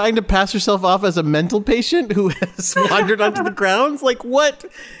she trying to pass herself off as a mental patient who has wandered onto the grounds? Like, what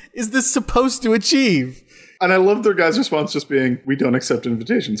is this supposed to achieve? And I love their guy's response just being, we don't accept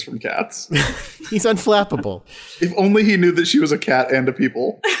invitations from cats. He's unflappable. If only he knew that she was a cat and a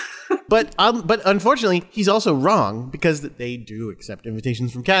people. But unfortunately, he's also wrong because they do accept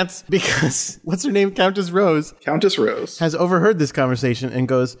invitations from cats because, what's her name? Countess Rose. Countess Rose. Has overheard this conversation and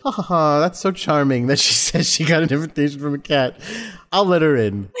goes, ha ha ha, that's so charming that she says she got an invitation from a cat. I'll let her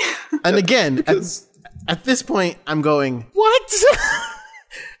in. And again, at this point, I'm going, what?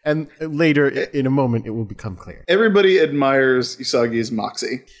 And later, in a moment, it will become clear. Everybody admires Usagi's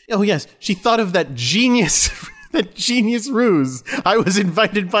moxie. Oh, yes. She thought of that genius ruse. I was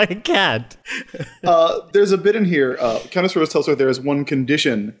invited by a cat. There's a bit in here. Countess Rose tells her there is one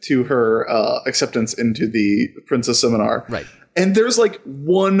condition to her acceptance into the Princess Seminar. Right. And there's like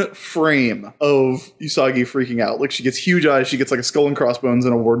one frame of Usagi freaking out. Like she gets huge eyes. She gets like a skull and crossbones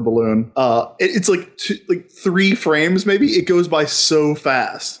and a word balloon. It's like 3 frames maybe. It goes by so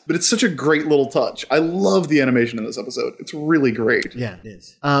fast, but it's such a great little touch. I love the animation in this episode. It's really great. Yeah, it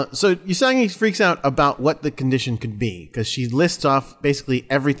is. So Usagi freaks out about what the condition could be because she lists off basically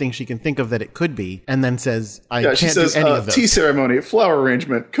everything she can think of that it could be, and then says, she says, do any of those. Tea ceremony, flower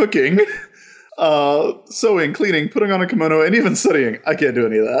arrangement, cooking. Sewing, cleaning, putting on a kimono, and even studying. I can't do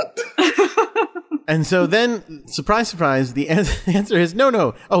any of that. And so then, surprise, surprise, the answer is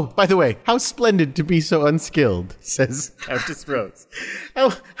no. Oh, by the way, how splendid to be so unskilled, says Countess Rose.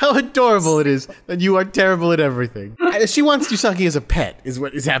 How adorable it is that you are terrible at everything. She wants Usagi as a pet, is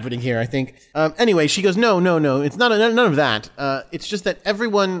what is happening here, I think. Anyway, she goes, no, it's not none of that. It's just that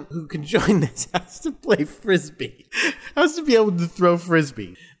everyone who can join this has to play Frisbee. Has to be able to throw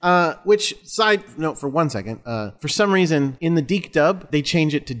Frisbee. Which, side note for 1 second, for some reason, in the Deke dub, they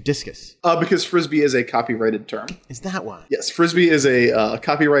change it to discus. Because Frisbee is a copyrighted term. Is that why? Yes, Frisbee is a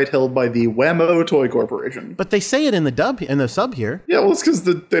copyright held by the Whammo Toy Corporation. But they say it in the sub here. Yeah, well, it's because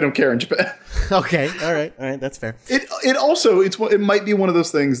they don't care in Japan. Okay, all right, that's fair. It might be one of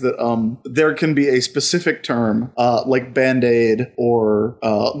those things that there can be a specific term, like Band-Aid or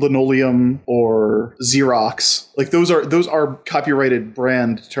linoleum or Xerox. Like those are copyrighted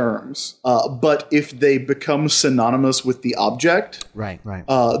brand terms. But if they become synonymous with the object, right,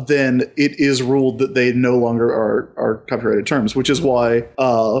 then it is ruled that they no longer are copyrighted terms, which is why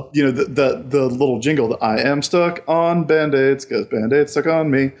the little jingle that I am stuck on Band-Aids because Band-Aid stuck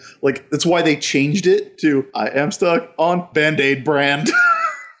on me. Like that's why they changed it to I am stuck on Band-Aid brand.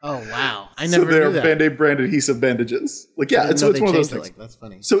 Oh wow! I never knew that. So they're Band-Aid brand adhesive bandages. Like yeah, it's one of those things. That's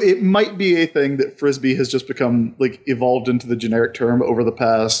funny. So it might be a thing that Frisbee has just become like evolved into the generic term over the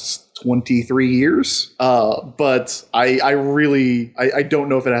past 23 years. But I don't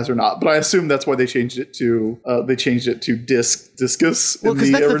know if it has or not. But I assume that's why they changed it to discus. Well,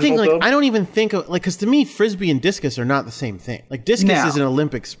 because that's the thing. Like I don't even think of because to me Frisbee and discus are not the same thing. Like discus is an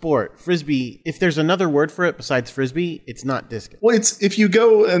Olympic sport. Frisbee, if there's another word for it besides Frisbee, it's not discus. Well, it's if you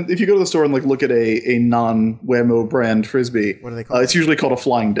go to the store and like look at a non-Whammo brand Frisbee, what do they call it? It's usually called a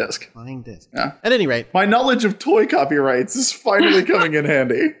flying disc. Flying disc. Yeah. At any rate, my knowledge of toy copyrights is finally coming in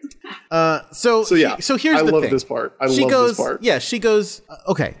handy. So here's the thing. I love this part. Yeah, she goes,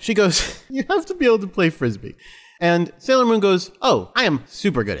 okay. She goes, you have to be able to play Frisbee. And Sailor Moon goes, oh, I am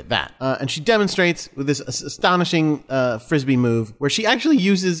super good at that. And she demonstrates with this astonishing Frisbee move where she actually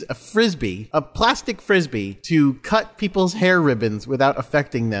uses a plastic Frisbee, to cut people's hair ribbons without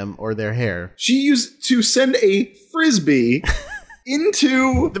affecting them or their hair. She used to send a Frisbee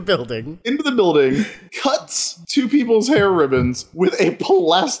into the building, cuts 2 people's hair ribbons with a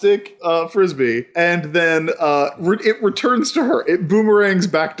plastic Frisbee, and then it returns to her. It boomerangs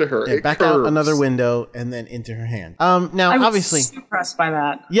back to her. It back curves out another window and then into her hand. Now, I was obviously, impressed by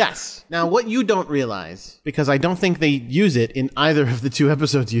that. Yes. Now, what you don't realize, because I don't think they use it in either of the 2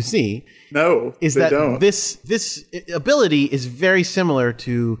 episodes you see, is that don't. This ability is very similar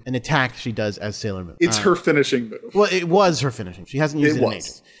to an attack she does as Sailor Moon. It's her finishing move. Well, it was her finishing. She hasn't used it in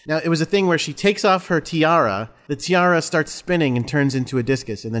ages. Now, it was a thing where she takes off her tiara, the tiara starts spinning and turns into a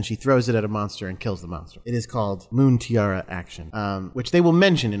discus, and then she throws it at a monster and kills the monster. It is called Moon Tiara Action, which they will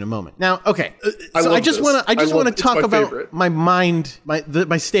mention in a moment. Now, okay, so I just want to talk about my mind,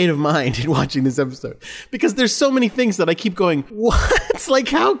 my state of mind in watching this episode, because there's so many things that I keep going, what? Like,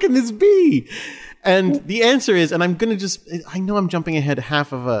 how can this be? And the answer is, and I'm going to I know I'm jumping ahead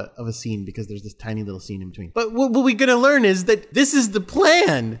half of a scene because there's this tiny little scene in between. But what we're going to learn is that this is the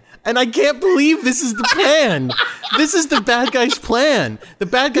plan. And I can't believe this is the plan. This is the bad guy's plan. The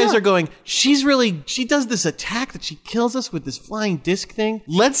bad guys are going, she does this attack that she kills us with this flying disc thing.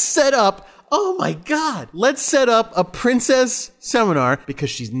 Let's set up a princess seminar because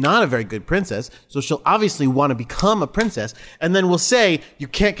she's not a very good princess. So she'll obviously want to become a princess. And then we'll say, you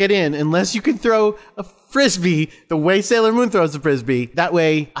can't get in unless you can throw a frisbee the way Sailor Moon throws the frisbee. That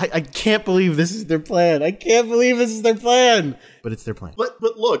way, I can't believe this is their plan. I can't believe this is their plan. But it's their plan. But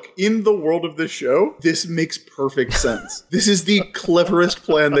look, in the world of this show, this makes perfect sense. This is the cleverest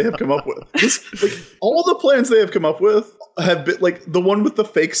plan they have come up with. All the plans they have come up with have been the one with the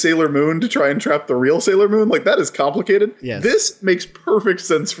fake Sailor Moon to try and trap the real Sailor Moon. That is complicated. Yes. This makes perfect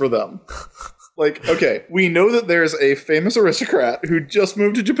sense for them. Okay, we know that there's a famous aristocrat who just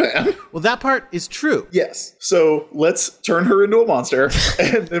moved to Japan. Well, that part is true. Yes. So let's turn her into a monster,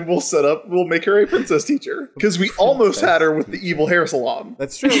 and then we'll make her a princess teacher. Because we almost had her with the evil hair salon.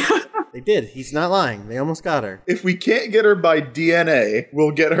 That's true. They did. He's not lying. They almost got her. If we can't get her by DNA,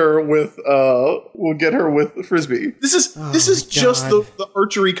 we'll get her with frisbee. This is just the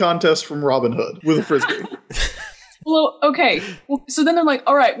archery contest from Robin Hood with a frisbee. Well, okay. Well, so then they're like,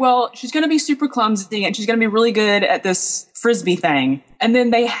 all right, well, she's going to be super clumsy and she's going to be really good at this frisbee thing. And then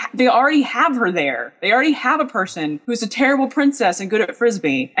they already have her there. They already have a person who's a terrible princess and good at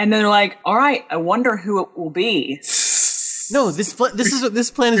frisbee. And then they're like, all right, I wonder who it will be. No, this plan is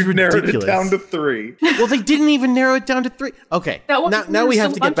ridiculous. Narrowed it down to 3. Well, they didn't even narrow it down to 3. Okay, now we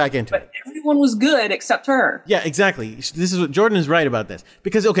have to get back into it. Everyone was good except her. Yeah, exactly. This is what Jordan is right about this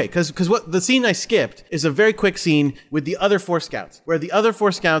because what the scene I skipped is a very quick scene with the other 4 scouts, where the other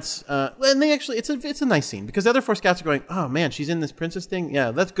 4 scouts, and they actually it's a nice scene because the other 4 scouts are going, oh man, she's in this princess thing.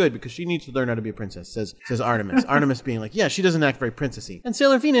 Yeah, that's good because she needs to learn how to be a princess. Says Artemis. Artemis being like, yeah, she doesn't act very princessy. And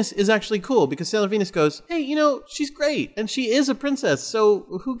Sailor Venus is actually cool because Sailor Venus goes, hey, she's great and she is a princess, so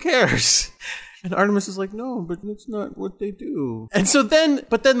who cares? And Artemis is like, no, but that's not what they do. And so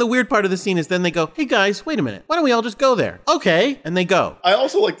but then the weird part of the scene is then they go, hey guys, wait a minute. Why don't we all just go there? Okay. And they go. I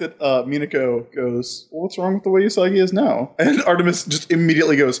also like that Minako goes, well, what's wrong with the way Usagi is now? And Artemis just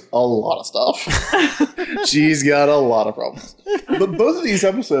immediately goes, a lot of stuff. She's got a lot of problems. But both of these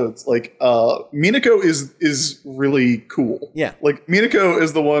episodes, Minako is really cool. Yeah. Minako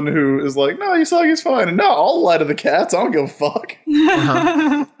is the one who is like, no, Usagi's fine. And no, I'll lie to the cats. I don't give a fuck.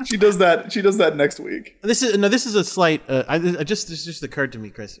 Uh-huh. She does that next week. This is a slight. This just occurred to me,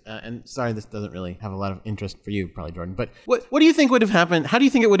 Chris. And sorry, this doesn't really have a lot of interest for you, probably, Jordan. But what do you think would have happened? How do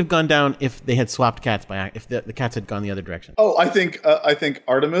you think it would have gone down if they had swapped cats if the cats had gone the other direction? Oh, I think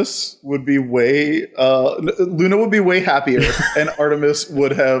Artemis would be Luna would be way happier, and Artemis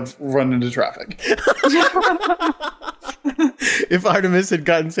would have run into traffic. If Artemis had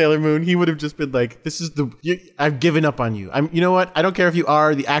gotten Sailor Moon, he would have just been like, I've given up on you. You know what? I don't care if you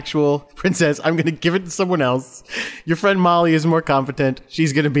are the actual princess. I'm going to give it to someone else. Your friend Molly is more competent.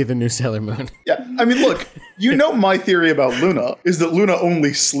 She's going to be the new Sailor Moon. Yeah. I mean, look, my theory about Luna is that Luna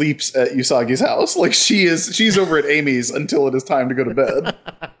only sleeps at Usagi's house. She's over at Amy's until it is time to go to bed.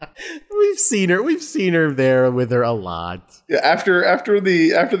 We've seen her there with her a lot. Yeah, after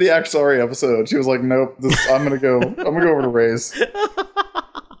the Axari episode, she was like, "Nope, I'm gonna go over to Ray's."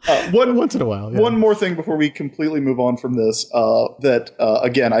 Once in a while. Yeah. One more thing before we completely move on from this.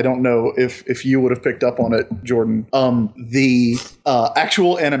 Again, I don't know if you would have picked up on it, Jordan. The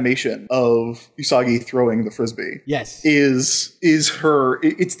actual animation of Usagi throwing the frisbee, yes, is her.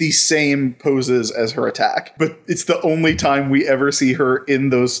 It's the same poses as her attack, but it's the only time we ever see her in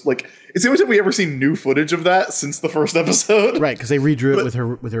those It's the only time we ever seen new footage of that since the first episode. Right, because they redrew it with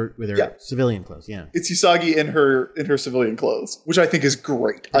her civilian clothes. Yeah, it's Usagi in her civilian clothes, which I think is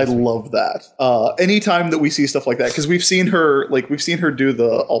great. I love that. Anytime that we see stuff like that, because we've seen her do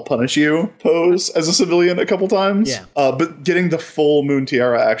the "I'll punish you" pose as a civilian a couple times. Yeah. But getting the full Moon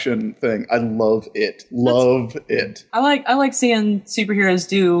Tiara action thing, I love it. Love it. I like seeing superheroes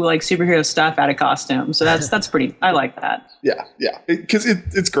do superhero stuff out of costume. So that's pretty. I like that. Yeah, because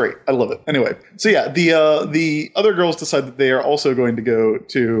it's great. I love it. Anyway, so yeah, the other girls decide that they are also going to go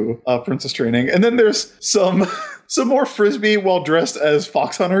to princess training, and then there's some more frisbee while dressed as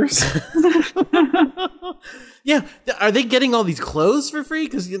fox hunters. Yeah, are they getting all these clothes for free?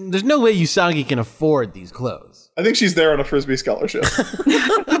 Because there's no way Usagi can afford these clothes. I think she's there on a frisbee scholarship.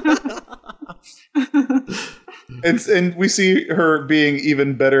 And we see her being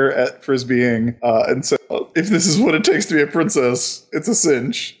even better at frisbeeing, and so if this is what it takes to be a princess, it's a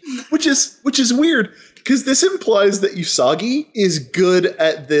cinch. Which is weird, Because this implies that Usagi is good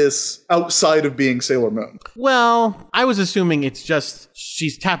at this outside of being Sailor Moon. Well, I was assuming it's just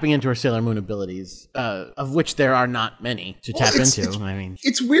she's tapping into her Sailor Moon abilities, of which there are not many to tap into. I mean,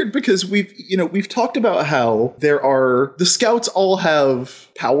 it's weird because we've talked about how the Scouts all have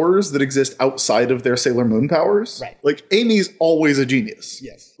powers that exist outside of their Sailor Moon powers. Right. Like Amy's always a genius.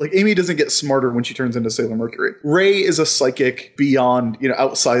 Yes. Like Amy doesn't get smarter when she turns into Sailor Mercury. Ray is a psychic beyond,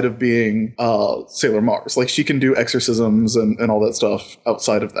 outside of being Sailor Mars. Like she can do exorcisms and all that stuff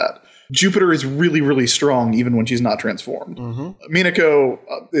outside of that. Jupiter is really, really strong even when she's not transformed. Mm-hmm. Minako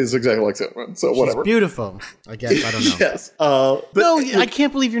is exactly like Sailor Moon, so whatever. She's beautiful, I guess. I don't know. Yes. I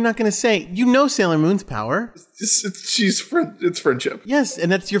can't believe you're not going to say. You know Sailor Moon's power. It's friendship. Yes, and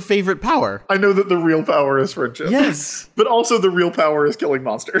that's your favorite power. I know that the real power is friendship. Yes. But also the real power is killing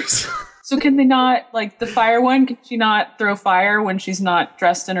monsters. So can they not, like the fire one, can she not throw fire when she's not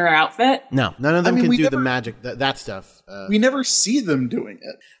dressed in her outfit? No, none of them can do the magic, that stuff. We never see them doing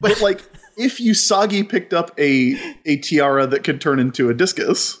it. But like, if Usagi picked up a tiara that could turn into a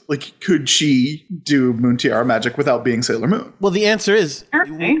discus, like, could she do Moon Tiara magic without being Sailor Moon? Well, the answer is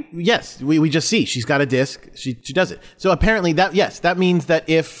Apparently. yes. We just see she's got a disc. She does it. So apparently that means that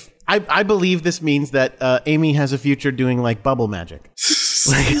if I believe this means that Amy has a future doing like bubble magic.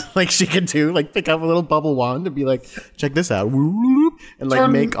 like she can do pick up a little bubble wand and be like, check this out,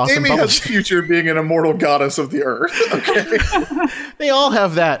 and make awesome Amy bubble has a future being an immortal goddess of the earth. Okay. They all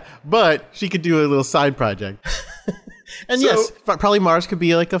have that, but she could do a little side project. And yes, probably Mars could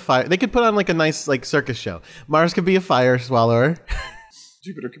be like a fire. They could put on like a nice circus show. Mars could be a fire swallower.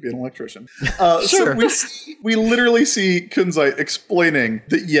 Jupiter could be an electrician. Sure. So we literally see Kunzite explaining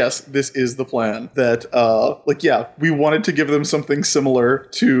that, yes, this is the plan. That, we wanted to give them something similar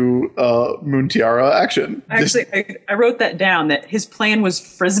to Moon Tiara action. Actually, I wrote that down, that his plan was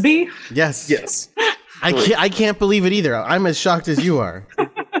Frisbee. Yes. Yes. I can't believe it either. I'm as shocked as you are.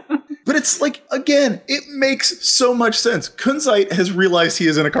 But it's like, again, it makes so much sense. Kunzite has realized he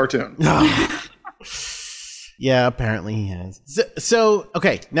is in a cartoon. Yeah, apparently he has. So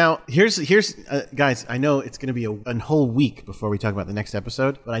okay, now here's guys, I know it's going to be a whole week before we talk about the next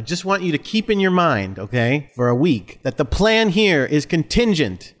episode, but I just want you to keep in your mind, okay, for a week, that the plan here is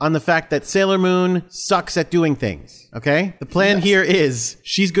contingent on the fact that Sailor Moon sucks at doing things, okay? The plan here is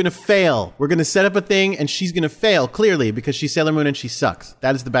she's going to fail. We're going to set up a thing and she's going to fail, clearly, because she's Sailor Moon and she sucks.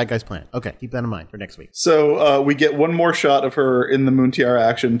 That is the bad guy's plan. Okay, keep that in mind for next week. So we get one more shot of her in the Moon Tiara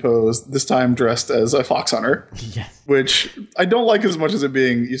action pose, this time dressed as a fox hunter. Yes. Which I don't like as much as it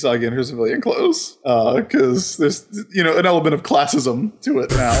being Usagi in her civilian clothes, because there's an element of classism to it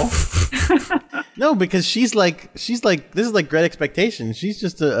now. No, because she's like this is like Great Expectations. She's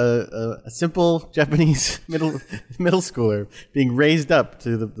just a simple Japanese middle schooler being raised up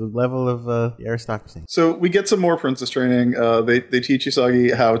to the level of the aristocracy. So we get some more princess training. They teach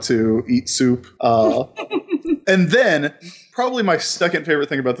Usagi how to eat soup. And then, probably my second favorite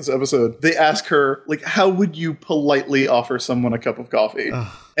thing about this episode, they ask her, how would you politely offer someone a cup of coffee?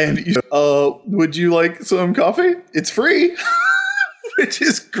 And would you like some coffee? It's free, which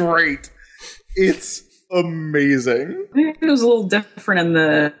is great. It's amazing. I think it was a little different in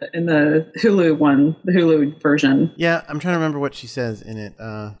the Hulu one, the Hulu version. Yeah, I'm trying to remember what she says in it.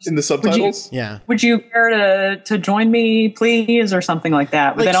 In the subtitles? Would you care to join me, please, or something like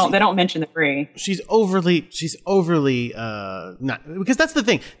that? But they don't mention the free. She's overly not, because that's the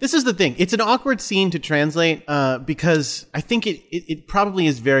thing. This is the thing. It's an awkward scene to translate because I think it probably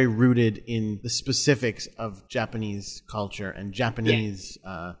is very rooted in the specifics of Japanese culture and Japanese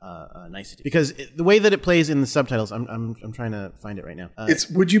nicety. Because the way that it plays in the subtitles, I'm trying to find it right now. It's,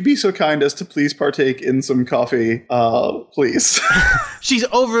 would you be so kind as to please partake in some coffee, please? She's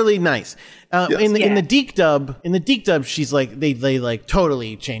overly nice. In the Deke dub, she's like they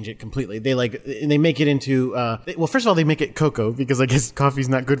totally change it completely. They make it into first of all, they make it cocoa because I guess coffee's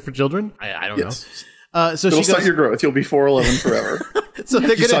not good for children. I don't know. So it'll stunt your growth. You'll be 4'11" forever. So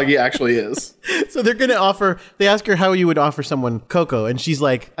Usagi actually is. So they're gonna offer. They ask her how you would offer someone cocoa, and she's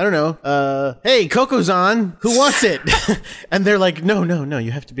like, I don't know. Hey, cocoa's on. Who wants it? And they're like, no.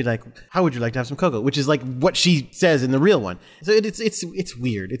 You have to be like, how would you like to have some cocoa? Which is like what she says in the real one. So it's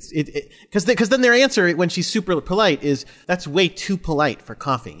weird. Because then their answer when she's super polite is that's way too polite for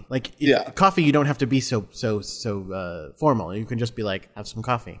coffee. Coffee you don't have to be so formal. You can just be like, have some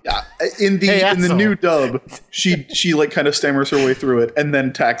coffee. Yeah. In the new dub, she kind of stammers her way through it and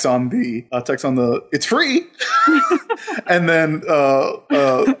then tacks on the it's free. And then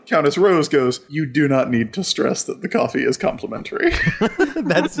Countess Rose goes, "You do not need to stress that the coffee is complimentary."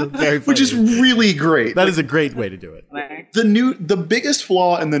 That's very funny. Which is really great. That is a great way to do it. The biggest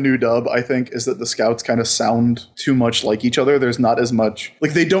flaw in the new dub, I think, is that the Scouts kind of sound too much like each other. There's not as much,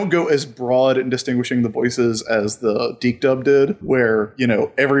 like, they don't go as broad in distinguishing the voices as the Deke dub did, where, you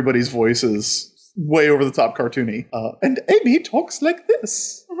know, everybody's voice is way over the top cartoony. And Amy talks like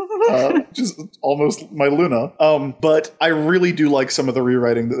this. Which is almost my Luna. But I really do like some of the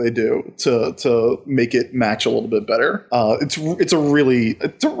rewriting that they do to make it match a little bit better. It's a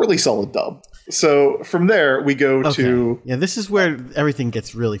really solid dub. So from there we go to this is where everything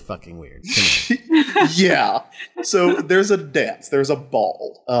gets really fucking weird. Yeah. So there's a dance. There's a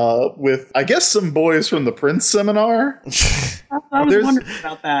ball with, I guess, some boys from the Prince seminar. I was wondering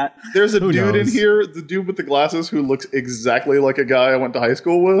about that. There's a dude in here, the dude with the glasses, who looks exactly like a guy I went to high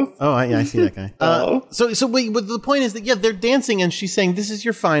school with. Oh, I see that guy. So wait, but the point is that, they're dancing, and she's saying, this is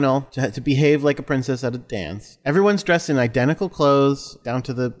your final, to behave like a princess at a dance. Everyone's dressed in identical clothes, down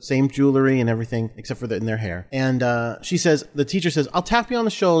to the same jewelry and everything, except for in their hair. And she says, the teacher says, I'll tap you on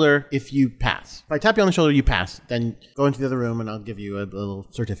the shoulder if you pass. If I tap you on the shoulder, you pass. Then go into the other room, and I'll give you a little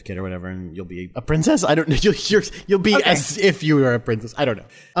certificate or whatever, and you'll be a princess? I don't know. You'll be as if you were a princess. I don't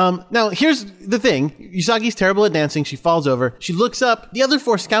know. Now, here's the thing. Usagi's terrible at dancing. She falls over. She looks up. The other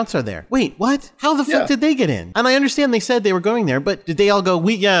 4 scouts are there. Wait, what? How the fuck did they get in? And I understand they said they were going there, but did they all go,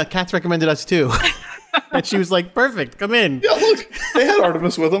 Cats recommended us too? And she was like, perfect, come in. Yeah, look, they had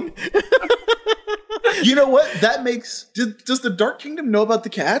Artemis with them. You know what? That makes... Does the Dark Kingdom know about the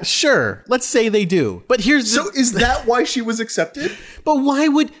cat? Sure. Let's say they do. But here's So is that why she was accepted? But why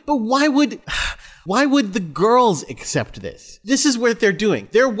would the girls accept this? This is what they're doing.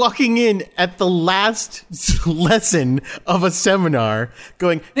 They're walking in at the last lesson of a seminar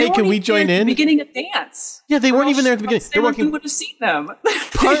going, hey, can we join in? At the beginning of dance. Yeah, they weren't even there at the beginning. They're walking. Who would have seen them? They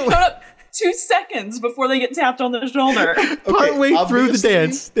showed up 2 seconds before they get tapped on the shoulder. Partway through the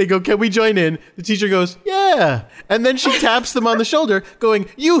dance, they go, can we join in? The teacher goes, yeah. And then she taps them on the shoulder going,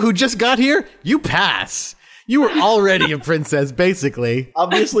 you who just got here, you pass. You were already a princess, basically.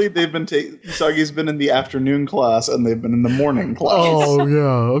 Obviously, Usagi's been in the afternoon class, and they've been in the morning class. Oh,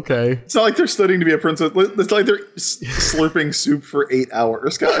 yeah, okay. It's not like they're studying to be a princess. It's like they're slurping soup for 8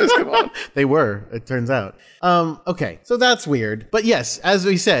 hours, guys. Come on. They were, it turns out. Okay, so that's weird. But yes, as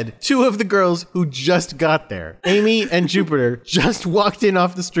we said, 2 of the girls who just got there, Amy and Jupiter, just walked in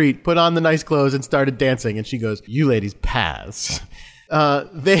off the street, put on the nice clothes, and started dancing. And she goes, you ladies pass. I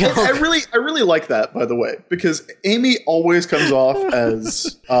really like that, by the way, because Amy always comes off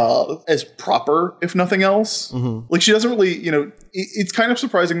as proper, if nothing else. Mm-hmm. Like, she doesn't really, it's kind of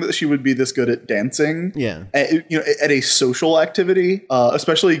surprising that she would be this good at dancing. Yeah. At a social activity,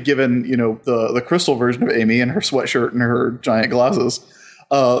 especially given, the crystal version of Amy and her sweatshirt and her giant glasses.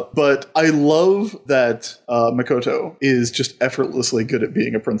 But I love that Makoto is just effortlessly good at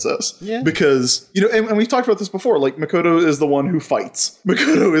being a princess. Yeah. Because, and we've talked about this before, like, Makoto is the one who fights.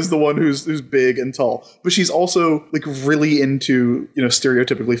 Makoto is the one who's big and tall. But she's also, like, really into,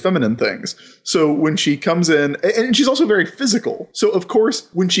 stereotypically feminine things. So when she comes in, and she's also very physical. So, of course,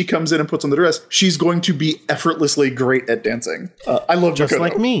 when she comes in and puts on the dress, she's going to be effortlessly great at dancing. I love just Makoto.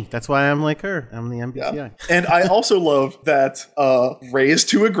 Like me. That's why I'm like her. I'm the MBTI. Yeah. And I also love that Rei is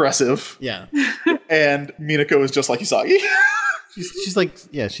too aggressive. Yeah. And Minako is just like Usagi.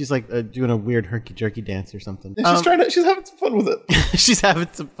 She's like doing a weird herky-jerky dance or something. And she's having some fun with it. She's having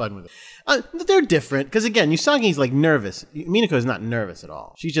some fun with it. They're different because, again, Usagi's like nervous. Minako is not nervous at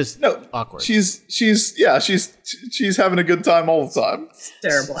all. She's just awkward. She's having a good time all the time.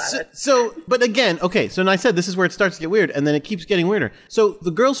 Terrible at it. So, but again, okay. So, I said this is where it starts to get weird, and then it keeps getting weirder. So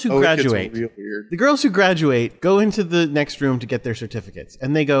the girls who graduate, go into the next room to get their certificates,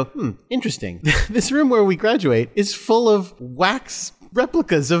 and they go, interesting. This room where we graduate is full of wax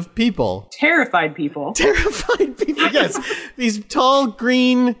replicas of people. Terrified people. Yes. These tall,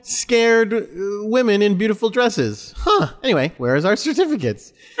 green, scared women in beautiful dresses. Anyway, where is our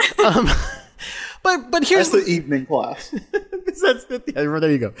certificates? But here's the evening class.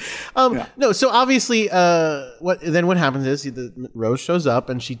 There you go. No, so obviously, what happens is Rose shows up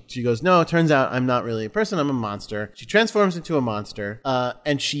and she goes, no, it turns out I'm not really a person, I'm a monster. She transforms into a monster,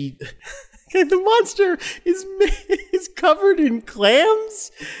 and she... the monster is covered in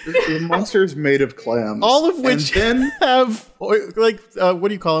clams. The monster is made of clams, all of which have what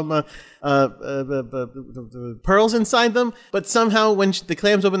do you call them? Pearls inside them. But somehow, when the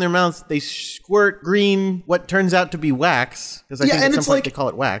clams open their mouths, they squirt green, what turns out to be wax. Because I think at some point they call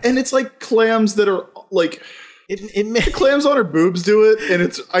it wax. And it's like clams that are like. it Clams on her boobs do it,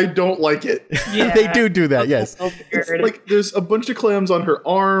 and I don't like it. Yeah. They do that, yes. It's like there's a bunch of clams on her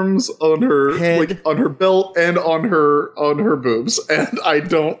arms, on her Head. like on her belt, and on her boobs, and I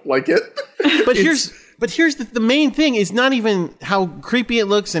don't like it. But here's the main thing is not even how creepy it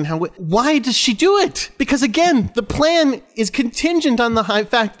looks and why does she do it? Because again, the plan is contingent on the high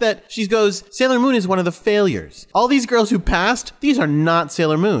fact that she goes, Sailor Moon is one of the failures. All these girls who passed, these are not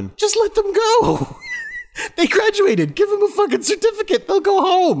Sailor Moon. Just let them go. They graduated. Give them a fucking certificate. They'll go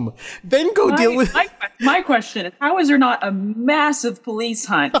home. Then go deal with... My question is, how is there not a massive police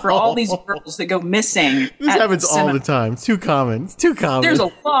hunt for all these girls that go missing? This happens all the time. It's too common. There's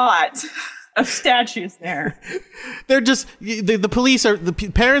a lot of statues there. They're just... The police are... The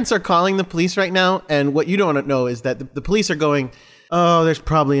parents are calling the police right now, and what you don't know is that the police are going... Oh, there's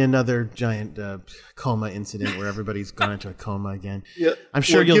probably another giant coma incident where everybody's gone into a coma again. Yeah. I'm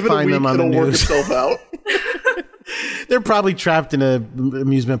sure you'll find them on the news. It'll work itself out. They're probably trapped in an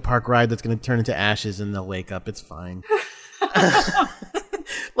amusement park ride that's going to turn into ashes and they'll wake up. It's fine.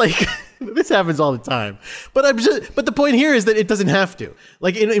 Like, this happens all the time. But the point here is that it doesn't have to.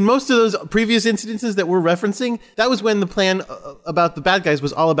 Like, in most of those previous incidences that we're referencing, that was when the plan about the bad guys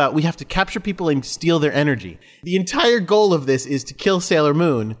was all about, we have to capture people and steal their energy. The entire goal of this is to kill Sailor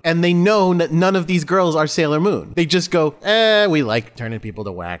Moon, and they know that none of these girls are Sailor Moon. They just go, we like turning people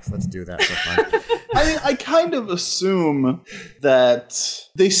to wax. Let's do that for fun. I kind of assume that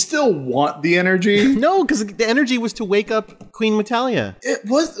they still want the energy. No, because the energy was to wake up Queen Metalia.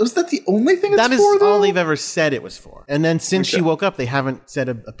 Was that the only thing it's that is for, though? all they've ever said it was for. And then since she woke up, they haven't said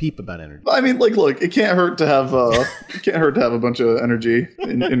a peep about energy. I mean, like, look, it can't hurt to have a bunch of energy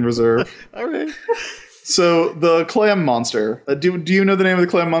in reserve. All right. So the clam monster. Do you know the name of the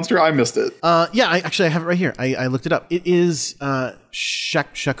clam monster? I missed it. Yeah, I have it right here. I looked it up. It is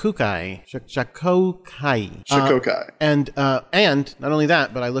Shakukai. Shakokai. Shakokai. And not only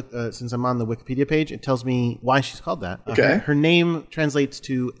that, but I looked since I'm on the Wikipedia page, it tells me why she's called that. Okay. Her name translates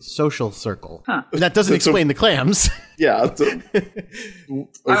to social circle. Huh. That doesn't explain the clams. Yeah. I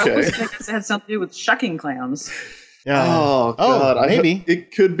Okay. always think it had something to do with shucking clams. Yeah. Oh God! Maybe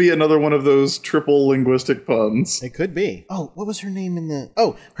it could be another one of those triple linguistic puns. it could be. Oh, what was her name in the?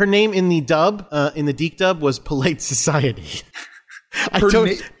 Oh, her name in the dub, in the Deke dub, was Polite Society. I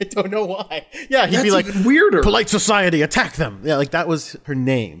don't know why. Yeah, he'd That's be like, even weirder. Polite Society, attack them. Yeah, like that was her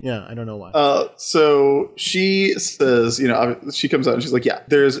name. Yeah, I don't know why. So she says, she comes out and she's like, yeah,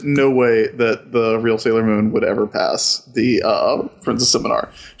 there's no way that the real Sailor Moon would ever pass the Princess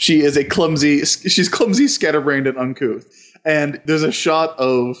Seminar. She's clumsy, scatterbrained, and uncouth. And there's a shot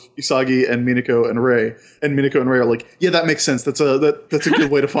of Usagi and Minako and Rei, and Minako and Rei are like, yeah, that makes sense. That's a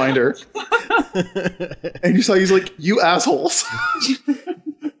good way to find her. And Usagi's like, you assholes.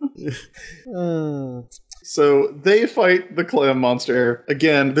 So they fight the clam monster.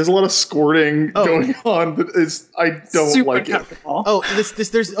 Again, there's a lot of squirting going on that I don't Super like it. uncomfortable. Oh,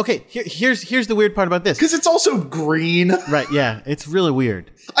 there's okay. Here's the weird part about this. Because it's also green. Right? Yeah, it's really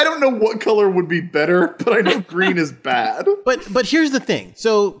weird. I don't know what color would be better, but I know green is bad. But here's the thing.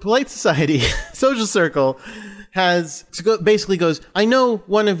 So Polite Society, Social Circle, basically goes, I know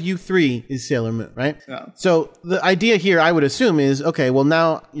one of you three is Sailor Moon, right? Yeah. So the idea here, I would assume, is, okay, well,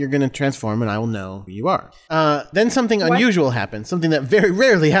 now you're going to transform and I will know who you are. Then something unusual happens, something that very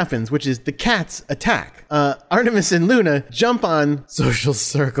rarely happens, which is the cats attack. Artemis and Luna jump on Social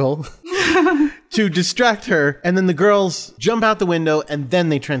Circle to distract her, and then the girls jump out the window and then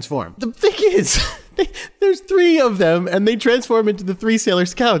they transform. The thing is, there's three of them and they transform into the three Sailor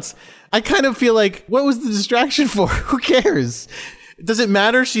Scouts. I kind of feel like, what was the distraction for? Who cares? Does it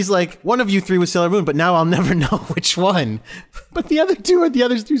matter? She's like, one of you three was Sailor Moon, but now I'll never know which one. But the other two are the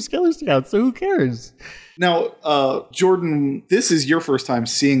other two Sailor Scouts, so who cares? Now, Jordan, this is your first time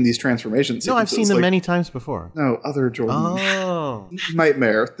seeing these transformation sequences. No, I've seen them many times before. No, other Jordan. Oh.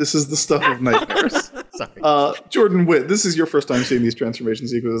 Nightmare. This is the stuff of nightmares. Sorry. Jordan Witt, this is your first time seeing these transformation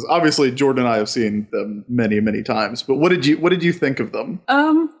sequences. Obviously, Jordan and I have seen them many, many times. But what did you think of them?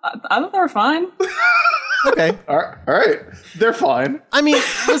 I thought they were fine. Okay. All right. They're fine. I mean,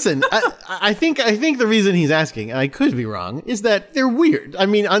 listen, I think the reason he's asking, and I could be wrong, is that they're weird. I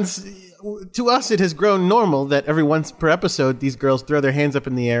mean, to us, it has grown normal that every once per episode, these girls throw their hands up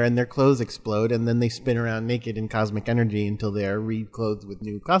in the air and their clothes explode, and then they spin around naked in cosmic energy until they are reclothed with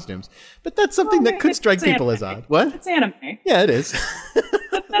new costumes. But that's something that could strike people as odd. What? It's anime. Yeah, it is.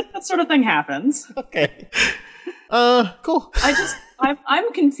 that sort of thing happens. Okay. Cool.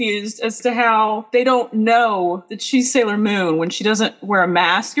 I'm confused as to how they don't know that she's Sailor Moon when she doesn't wear a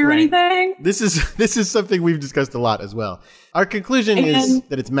mask or anything. This is something we've discussed a lot as well. Our conclusion is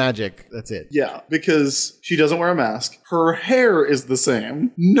that it's magic. That's it. Yeah, because she doesn't wear a mask. Her hair is the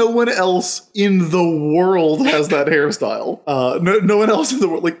same. No one else in the world has that hairstyle. No one else in the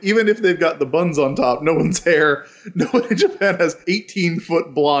world. Like, even if they've got the buns on top, no one's hair. No one in Japan has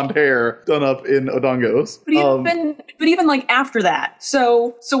 18-foot blonde hair done up in odongos. But even like after that,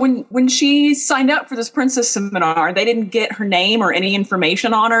 so when she signed up for this princess seminar, they didn't get her name or any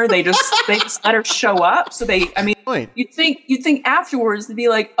information on her. They just let her show up. So you'd think afterwards they'd be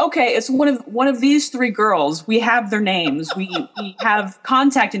like, okay, it's one of these three girls. We have their names. We have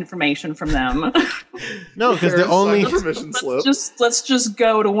contact information from them. No, because the only let's just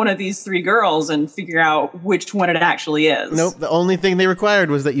go to one of these three girls and figure out which one it actually is. Nope. The only thing they required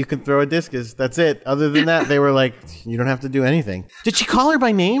was that you could throw a discus. That's it. Other than that, they were like, you don't have to do anything. Did she call her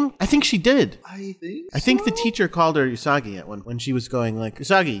by name? I think she did. I think the teacher called her Usagi when she was going like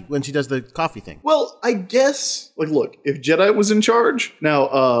Usagi when she does the coffee thing. Well, I guess like look, if Jedi was in charge now,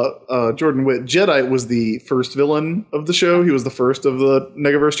 Jordan Witt, Jedi was the first villain of the show. He was the first of the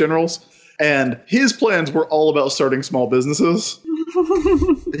Negaverse generals. And his plans were all about starting small businesses.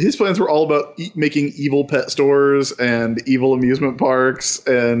 His plans were all about making evil pet stores and evil amusement parks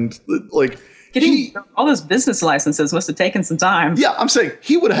and like getting all those business licenses must have taken some time. Yeah, I'm saying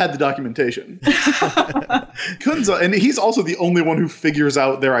he would have had the documentation. Kunzai, and he's also the only one who figures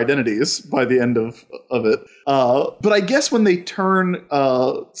out their identities by the end of it. But I guess when they turn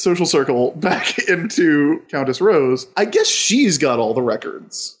Social Circle back into Countess Rose, I guess she's got all the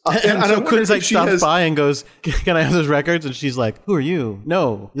records. And so Kunzai stops by and goes, "Can I have those records?" And she's like, "Who are you?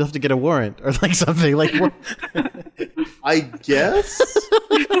 No, you'll have to get a warrant or like something like." I guess.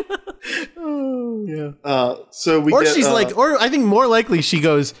 Oh, yeah. Or I think more likely she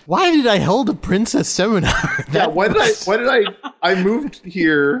goes, "Why did I hold a princess seminar?" Why did I moved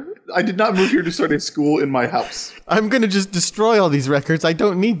here? I did not move here to start a school in my house. I'm going to just destroy all these records. I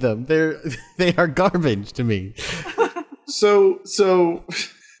don't need them. They are garbage to me. So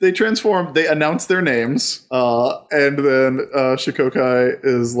they transform, they announce their names, and then Shikokai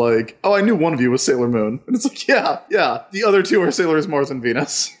is like, "Oh, I knew one of you was Sailor Moon." And it's like, yeah, the other two are Sailors Mars and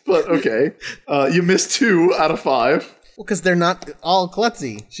Venus. But okay, you missed 2 out of 5. Well, because they're not all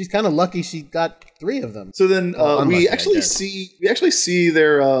klutzy. She's kind of lucky she got 3 of them. So then we actually see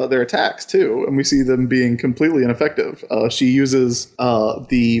their attacks too, and we see them being completely ineffective. She uses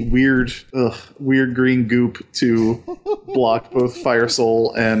the weird green goop to block both Fire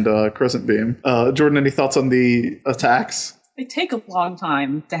Soul and Crescent Beam. Jordan, any thoughts on the attacks? They take a long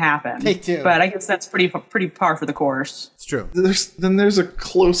time to happen. They do. But I guess that's pretty par for the course. It's true. There's a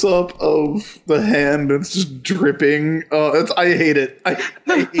close-up of the hand and it's just dripping. I hate it. I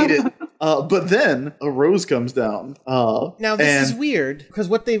hate it. But then a rose comes down. Now this is weird because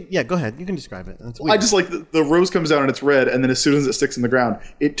go ahead. You can describe it. That's weird. I just like the rose comes down and it's red, and then as soon as it sticks in the ground,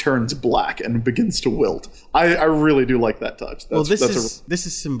 it turns black and begins to wilt. I really do like that touch. This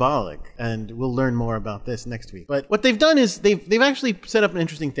is symbolic, and we'll learn more about this next week. But what they've done is they've actually set up an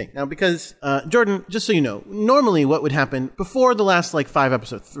interesting thing now because Jordan, just so you know, normally what would happen before the last 5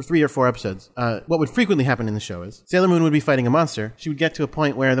 episodes, 3 or 4 episodes, what would frequently happen in the show is Sailor Moon would be fighting a monster. She would get to a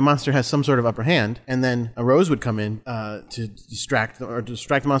point where the monster has some sort of upper hand, and then a rose would come in to distract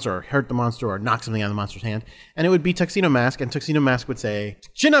the monster or hurt the monster or knock something out of the monster's hand, and it would be Tuxedo Mask, and Tuxedo Mask would say,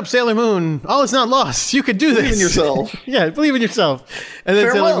 "Chin up, Sailor Moon! All is not lost. You can do this. Believe in yourself." Yeah, believe in yourself. And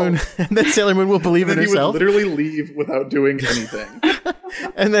then Sailor Moon will believe in herself. He would literally leave without doing anything.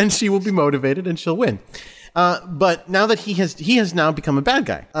 And then she will be motivated and she'll win. But now that he has now become a bad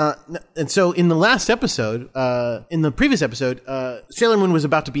guy. And so in the last episode, in the previous episode, Sailor Moon was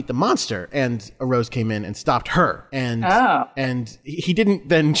about to beat the monster, and a rose came in and stopped her. And he didn't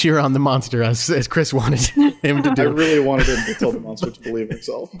then cheer on the monster as Chris wanted him to do. I really wanted him to tell the monster to believe in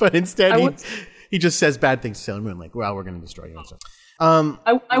himself. But instead he just says bad things to Sailor Moon, like, "Well, we're going to destroy you." And stuff.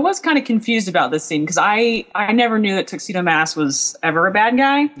 I was kind of confused about this scene because I never knew that Tuxedo Mask was ever a bad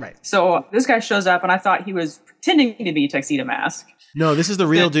guy. Right. So this guy shows up and I thought he was pretending to be Tuxedo Mask. No, this is the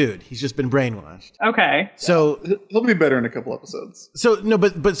real dude. He's just been brainwashed. Okay. So he'll be better in a couple episodes. So no,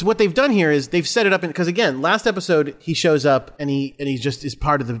 but so what they've done here is they've set it up because again, last episode he shows up and he just is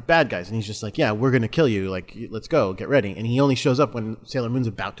part of the bad guys, and he's just like, "Yeah, we're gonna kill you. Like, let's go, get ready." And he only shows up when Sailor Moon's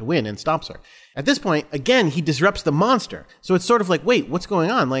about to win and stops her. At this point, again, he disrupts the monster. So it's sort of like, wait, what's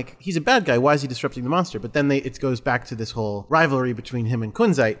going on? Like, he's a bad guy. Why is he disrupting the monster? But then it goes back to this whole rivalry between him and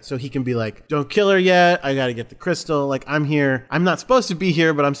Kunzite. So he can be like, "Don't kill her yet. I got to get the crystal. Like, I'm here. I'm not supposed to be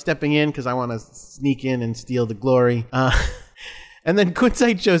here, but I'm stepping in because I want to sneak in and steal the glory." And then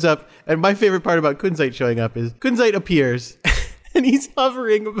Kunzite shows up. And my favorite part about Kunzite showing up is Kunzite appears and he's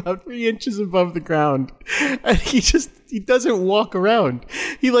hovering about 3 inches above the ground, and he doesn't walk around.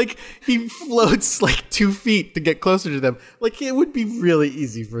 He floats like 2 feet to get closer to them. Like, it would be really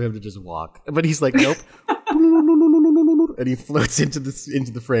easy for him to just walk, but he's like, nope. And he floats into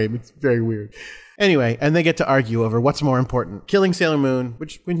the frame. It's very weird. Anyway, and they get to argue over what's more important: killing Sailor Moon,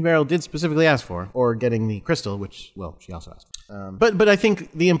 which Queen Beryl did specifically ask for, or getting the crystal, which, well, she also asked for. But I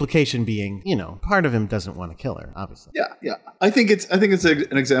think the implication being, part of him doesn't want to kill her, obviously. Yeah. I think it's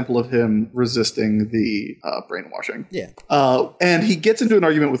an example of him resisting the brainwashing. Yeah. And he gets into an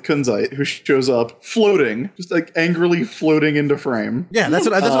argument with Kunzite, who shows up floating, just like angrily floating into frame. Yeah, that's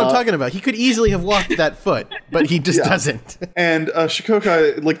what I'm talking about. He could easily have walked that foot, but he just doesn't. And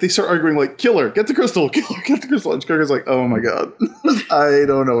Shikokai, like, they start arguing, like, kill her, get the crystal, kill her, get the crystal. And Shikokai's like, oh my god, I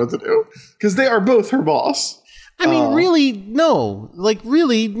don't know what to do. Because they are both her boss. I mean, really, no. Like,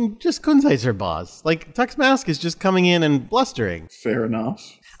 really, just Kunzite's her boss. Like, Tux Mask is just coming in and blustering. Fair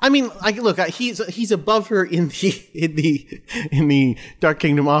enough. I mean, he's above her in the Dark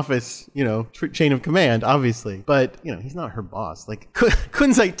Kingdom office, chain of command, obviously. But he's not her boss. Like,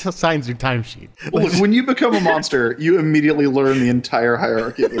 Kunzite signs her timesheet. Well, look, when you become a monster, you immediately learn the entire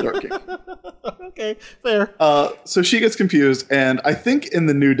hierarchy of the Dark Kingdom. Okay, fair. So she gets confused, and I think in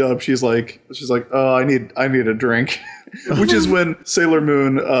the new dub, she's like, oh, I need a drink. Which is when Sailor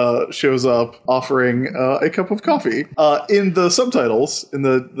Moon shows up offering a cup of coffee. In the subtitles, in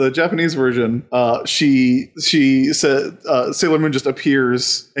the Japanese version, she said Sailor Moon just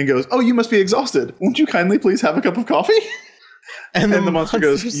appears and goes, "Oh, you must be exhausted. Won't you kindly please have a cup of coffee?" And the monster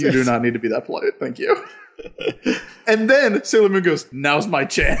goes, "You do not need to be that polite. Thank you." And then Sailor Moon goes, "Now's my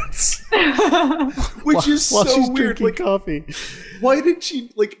chance," which is so she's weird. Drinking coffee. Why did she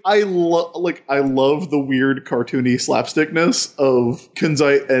I love the weird cartoony slapstickness of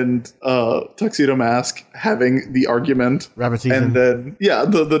Kunzite and Tuxedo Mask having the argument, Rabbit season, and then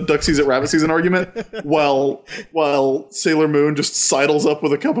the Duck Season Rabbit Season argument, while Sailor Moon just sidles up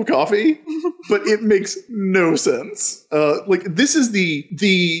with a cup of coffee, but it makes no sense. This is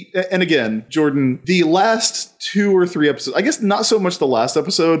and again, Jordan, the last 2 or 3 episodes, I guess not so much the last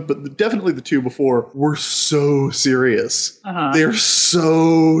episode, but definitely the 2 before, were so serious. They're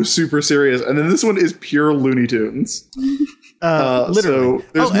so super serious. And then this one is pure Looney Tunes. Literally. So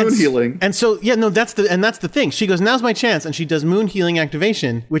there's moon healing. And so, that's the thing. She goes, "Now's my chance." And she does moon healing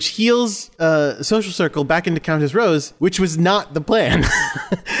activation, which heals Social Circle back into Countess Rose, which was not the plan.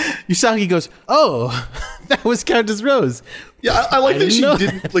 Usagi goes, "Oh, that was Countess Rose." Yeah, I like that she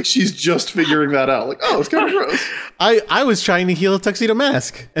didn't, like, she's just figuring that out. Like, oh, it's Countess Rose. I was trying to heal Tuxedo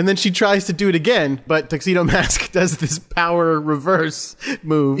Mask. And then she tries to do it again, but Tuxedo Mask does this power reverse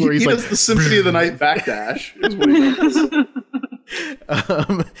move where he does the Symphony of the Night backdash, is what he does.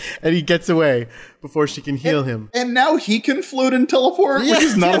 And he gets away before she can heal him. And now he can float and teleport, which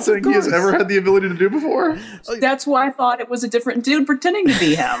is not a thing he has ever had the ability to do before. That's why I thought it was a different dude pretending to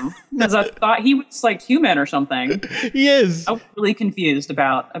be him. Because I thought he was like human or something. He is. I was really confused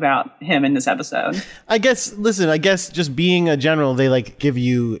about him in this episode. I guess just being a general, they give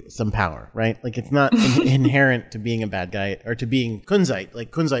you some power, right? Like, it's not inherent to being a bad guy or to being Kunzite.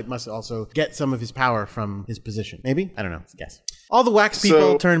 Like, Kunzite must also get some of his power from his position. Maybe? I don't know. It's a guess. All the wax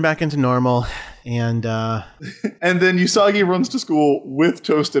people turn back into normal, and and then Usagi runs to school with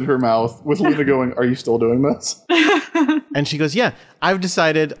toast in her mouth, with Luna going, "Are you still doing this?" And she goes, "Yeah, I've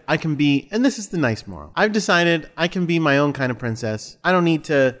decided I can be," and this is the nice moral, "I've decided I can be my own kind of princess. I don't need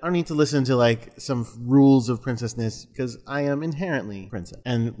to listen to some rules of princessness because I am inherently princess."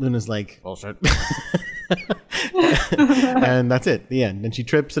 And Luna's like, "Bullshit." And that's it, the end. And she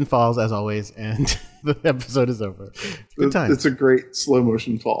trips and falls as always, and the episode is over. Good time. It's a great slow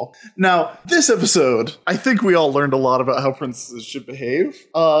motion fall. Now, this episode, I think we all learned a lot about how princesses should behave.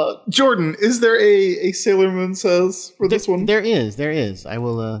 Jordan, is there a Sailor Moon says for this one? There is. I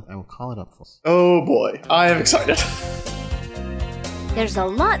will call it up for us. Oh boy, I am excited. There's a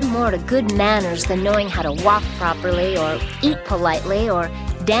lot more to good manners than knowing how to walk properly or eat politely or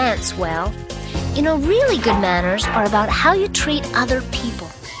dance well. Really good manners are about how you treat other people.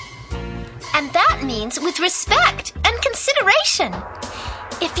 And that means with respect and consideration.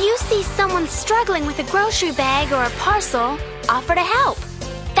 If you see someone struggling with a grocery bag or a parcel, offer to help.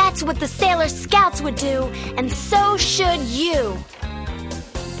 That's what the Sailor Scouts would do, and so should you.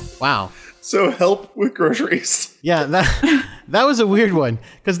 Wow. So help with groceries. Yeah, that was a weird one.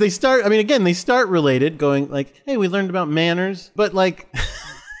 Because they start related, going like, "Hey, we learned about manners." But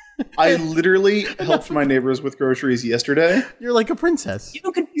I literally helped my neighbors with groceries yesterday. You're like a princess. You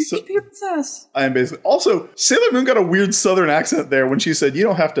could be a princess. I am basically. Also, Sailor Moon got a weird Southern accent there when she said, "You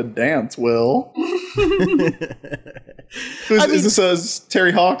don't have to dance, Will." Is this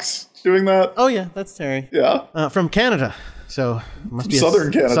Terry Hawks doing that? Oh yeah, that's Terry. Yeah, from Canada. So must be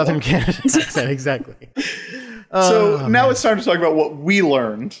Southern Canada. Southern Canada accent, exactly. So now it's time to talk about what we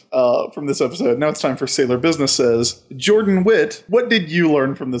learned from this episode. Now it's time for Sailor Business Says. Jordan Witt, what did you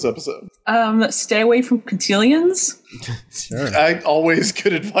learn from this episode? Stay away from cotillions. Sure. Always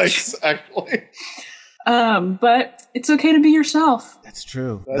good advice, actually. But it's okay to be yourself. That's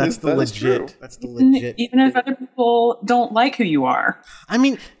true. That That's is the true. That's the legit. Even if other people don't like who you are. I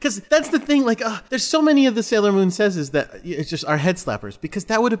mean, because that's the thing. Like, there's so many of the Sailor Moon says is that it's just our head slappers. Because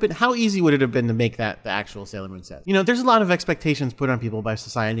that would have been, how easy would it have been to make that the actual Sailor Moon says? You know, there's a lot of expectations put on people by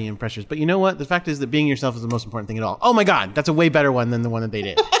society and pressures. But you know what? The fact is that being yourself is the most important thing at all. Oh my God, that's a way better one than the one that they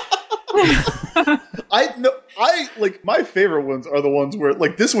did. I like my favorite ones are the ones where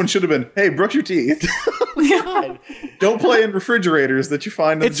like this one should have been, hey, brush your teeth. God. Don't play in refrigerators that you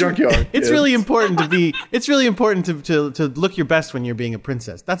find in the junkyard. It's really important to be. It's really important to look your best when you're being a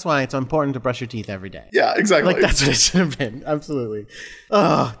princess. That's why it's important to brush your teeth every day. Yeah, exactly. Like that's what it should have been. Absolutely.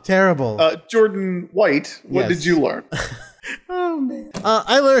 Oh, terrible. Jordan White, what Yes. did you learn? Oh man.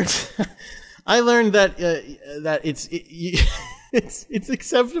 I learned that that it's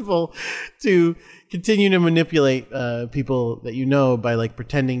acceptable to continue to manipulate people that you know by like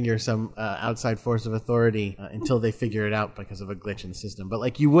pretending you're some outside force of authority until they figure it out because of a glitch in the system. But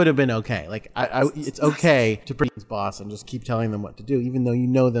like you would have been okay. Like it's okay to pretend boss and just keep telling them what to do, even though you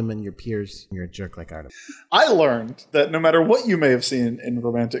know them and your peers. You're a jerk like Artemis. I learned that no matter what you may have seen in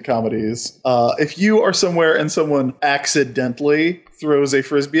romantic comedies, if you are somewhere and someone accidentally throws a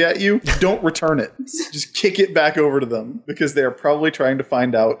frisbee at you, don't return it. Just kick it back over to them because they are probably trying to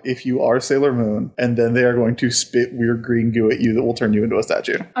find out if you are Sailor Moon, and then they are going to spit weird green goo at you that will turn you into a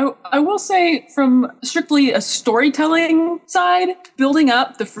statue. I will say, from strictly a storytelling side, building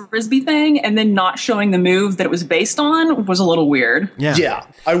up the frisbee thing and then not showing the move that it was based on was a little weird. Yeah,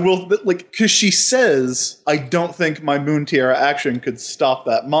 I will, like, because she says, I don't think my Moon Tiara action could stop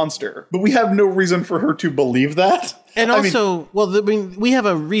that monster. But we have no reason for her to believe that. And also, we have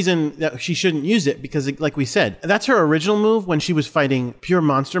a reason that she shouldn't use it because, like we said, that's her original move when she was fighting pure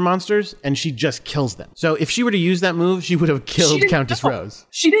monsters, and she just kills them. So if she were to use that move, she would have killed Countess Rose.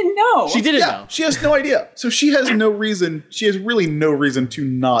 She didn't know. She didn't know. She has no idea. So she has no reason. She has really no reason to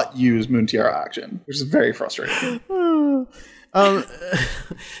not use Moon Tiara action, which is very frustrating.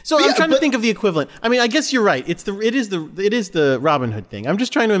 So I'm trying to think of the equivalent. I mean, I guess you're right. It is the Robin Hood thing. I'm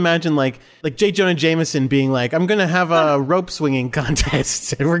just trying to imagine like J. Jonah Jameson being like, I'm gonna have a rope swinging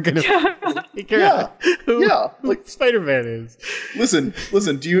contest, and we're gonna figure out who like Spider-Man is. Listen.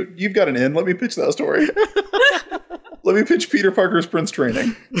 You've got an in. Let me pitch that story. Let me pitch Peter Parker's Prince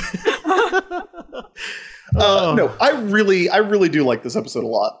training. No, I really do like this episode a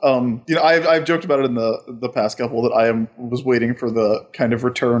lot. I've joked about it in the past couple that I was waiting for the kind of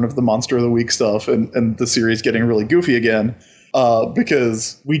return of the Monster of the Week stuff and the series getting really goofy again.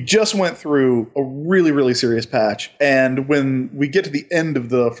 Because we just went through a really, really serious patch, and when we get to the end of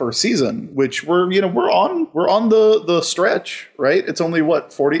the first season, which we're on the stretch, right? It's only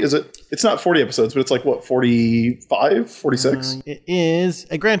 40? Is it? It's not 40 episodes, but it's like 45, 46. It is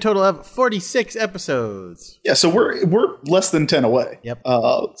a grand total of 46 episodes. Yeah, so we're less than 10 away. Yep.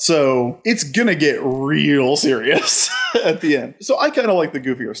 So it's gonna get real serious at the end. So I kind of like the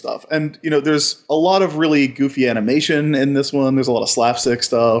goofier stuff, and there's a lot of really goofy animation in this one. There's a lot of slapstick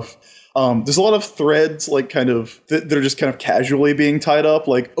stuff. There's a lot of threads like kind of that are just kind of casually being tied up.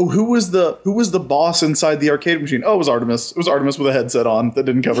 Like, oh, who was the boss inside the arcade machine? Oh, it was Artemis. It was Artemis with a headset on that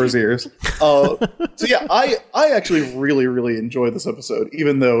didn't cover his ears. So yeah, I actually really, really enjoy this episode,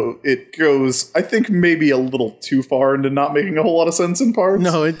 even though it goes, I think, maybe a little too far into not making a whole lot of sense in parts.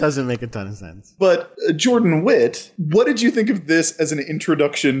 No, it doesn't make a ton of sense. But Jordan Witt, what did you think of this as an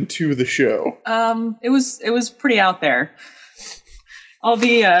introduction to the show? It was pretty out there. All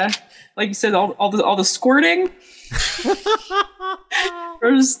the like you said, all the squirting.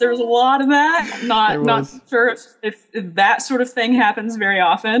 There's a lot of that. Not sure if that sort of thing happens very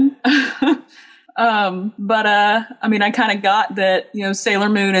often. But I mean, I kind of got that, Sailor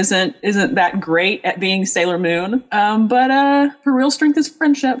Moon isn't that great at being Sailor Moon. But her real strength is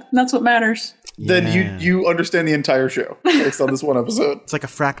friendship. And that's what matters. Then you understand the entire show based on this one episode. It's like a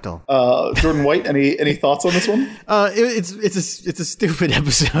fractal. Jordan White, any thoughts on this one? It's a stupid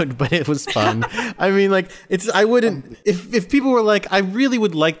episode, but it was fun. I mean, like I wouldn't if people were like, I really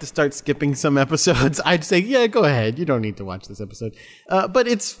would like to start skipping some episodes, I'd say, yeah, go ahead. You don't need to watch this episode. But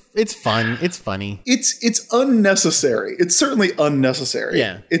it's It's fun. It's funny. It's unnecessary. It's certainly unnecessary.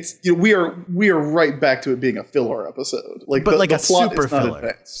 Yeah. It's we are right back to it being a filler episode. Like, But the like a plot super is not filler.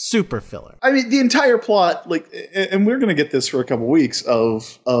 advanced. Super filler. I mean, the entire plot, like, and we're going to get this for a couple weeks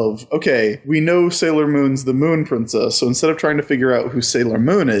of okay, we know Sailor Moon's the Moon Princess, so instead of trying to figure out who Sailor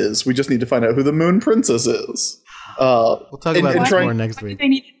Moon is, we just need to find out who the Moon Princess is. We'll talk about this trying- more next What do week. they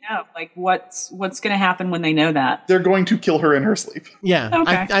need to know? Like, what's going to happen when they know that? They're going to kill her in her sleep. Yeah,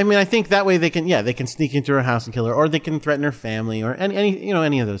 Okay. I mean, I think that way they can sneak into her house and kill her, or they can threaten her family, or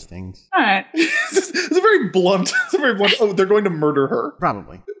any of those things. All right. It's a very blunt. Oh, they're going to murder her.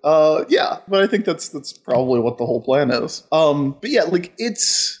 Probably. Yeah, but I think that's probably what the whole plan is. But yeah, like it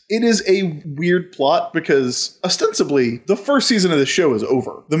is a weird plot because ostensibly the first season of the show is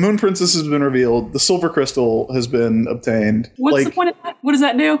over. The Moon Princess has been revealed. The Silver Crystal has been obtained. What's the point of that? What does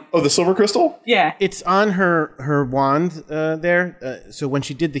that do? Oh, the Silver Crystal? Yeah. It's on her wand there, so when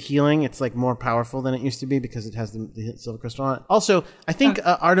she did the healing, it's like more powerful than it used to be because it has the silver crystal on it. Also, I think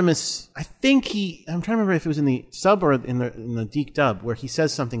Artemis. I'm trying to remember if it was in the sub or in the Deke dub where he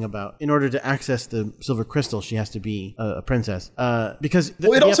says something about in order to access the silver crystal, she has to be a princess. Because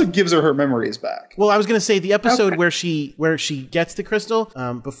It also gives her memories back. Well, I was going to say the episode where she gets the crystal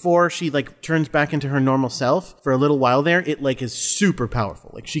before she like turns back into her normal self for a little while there, it like is super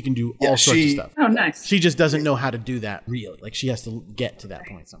powerful. Like she can do all sorts of stuff. Oh, nice. She just doesn't know how to do that really. Like she has to get to that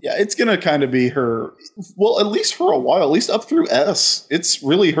point. Yeah, it's going to kind of be her, well, at least for a while, at least up through S. It's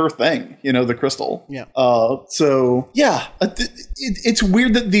really her thing, the crystal. Yeah. So, yeah, it's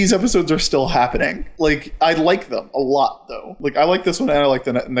weird that these episodes are still happening. Like, I like them a lot, though. Like, I like this one and I like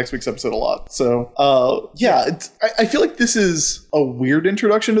the next week's episode a lot. So, I feel like this is a weird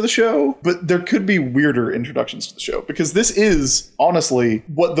introduction to the show, but there could be weirder introductions to the show because this is, honestly,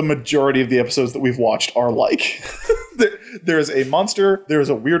 what the majority of the episodes that we've watched are like. There is a monster. There is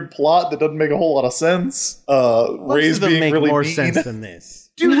a weird plot that doesn't make a whole lot of sense. Ray's them being make really more mean. sense than this.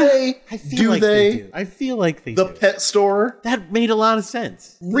 Do they? I feel like they do. I feel like they The do. pet store? That made a lot of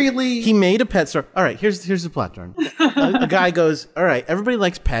sense. Really? He made a pet store. All right, here's the plot, Jordan. A guy goes, all right, everybody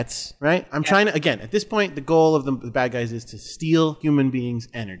likes pets, right? I'm trying to, again, at this point, the goal of the bad guys is to steal human beings'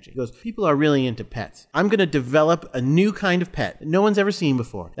 energy. He goes, people are really into pets. I'm going to develop a new kind of pet that no one's ever seen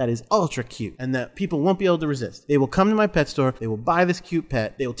before that is ultra cute and that people won't be able to resist. They will come to my pet store, they will buy this cute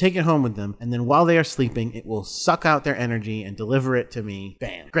pet, they will take it home with them, and then while they are sleeping, it will suck out their energy and deliver it to me.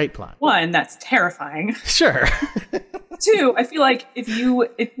 Bam. Great plot. One, that's terrifying. Sure. Two, I feel like if you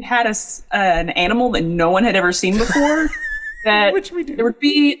had an animal that no one had ever seen before, that Which we do. there would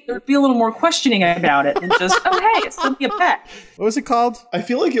be a little more questioning about it than just, oh hey, it's gonna be a pet. What was it called? I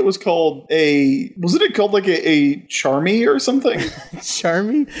feel like it was called wasn't it called like a Charmy or something?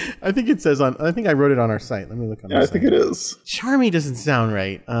 Charmy? I think it says I think I wrote it on our site. Let me look on Yeah, our I site. think it is. Charmy doesn't sound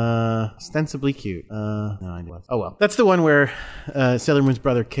right. Ostensibly cute. No, I know. Oh well. That's the one where Sailor Moon's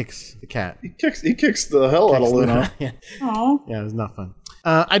brother kicks the cat. He kicks the hell out of Luna. yeah. Oh, Yeah, it was not fun.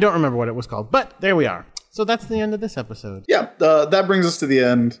 I don't remember what it was called, but there we are. So that's the end of this episode. Yeah, that brings us to the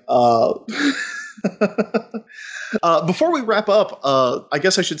end. Before we wrap up, I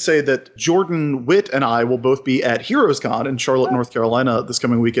guess I should say that Jordan Witt and I will both be at HeroesCon in Charlotte, North Carolina this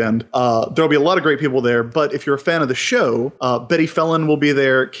coming weekend. There'll be a lot of great people there, but if you're a fan of the show, Betty Felon will be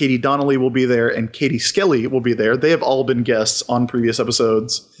there, Katie Donnelly will be there, and Katie Skelly will be there. They have all been guests on previous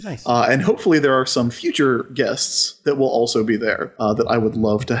episodes. Nice. And hopefully there are some future guests that will also be there that I would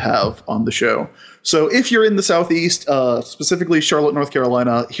love to have on the show. So if you're in the Southeast, specifically Charlotte, North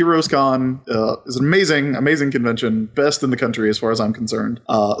Carolina, HeroesCon is an amazing convention, best in the country as far as I'm concerned.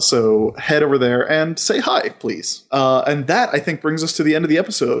 So head over there and say hi, please. And that, I think, brings us to the end of the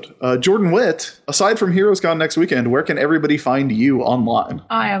episode. Jordan Witt, aside from HeroesCon next weekend, where can everybody find you online?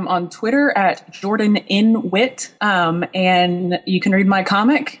 I am on Twitter at JordanInWitt, and you can read my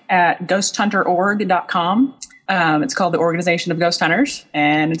comic at ghosthunterorg.com. It's called The Organization of Ghost Hunters,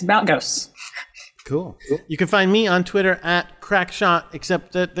 and it's about ghosts. Cool. You can find me on Twitter at Crackshot,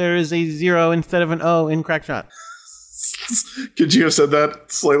 except that there is a 0 instead of an O in Crackshot. Could you have said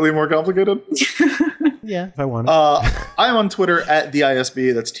that slightly more complicated? Yeah, if I wanted. I'm on Twitter at the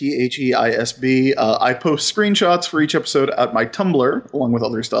ISB. That's THEISB. I post screenshots for each episode at my Tumblr, along with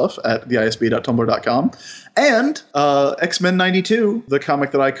other stuff at theisb.tumblr.com. And X-Men 92, the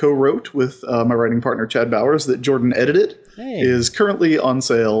comic that I co-wrote with my writing partner Chad Bowers that Jordan edited, is currently on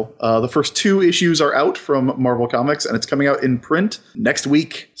sale. The first 2 issues are out from Marvel Comics, and it's coming out in print next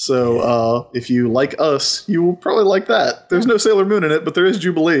week. So if you like us, you will probably like that. There's no Sailor Moon in it, but there is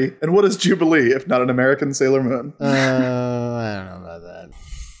Jubilee. And what is Jubilee if not an American Sailor Moon? I don't know about that.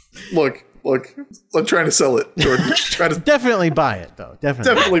 Look, Look, I'm trying to sell it, Jordan. Trying to Definitely buy it, though.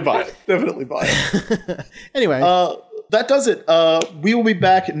 definitely buy it. Definitely buy it. Anyway. That does it. We will be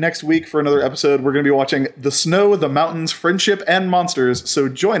back next week for another episode. We're going to be watching The Snow, the Mountains, Friendship, and Monsters, so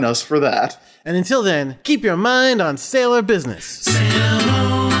join us for that. And until then, keep your mind on sailor business.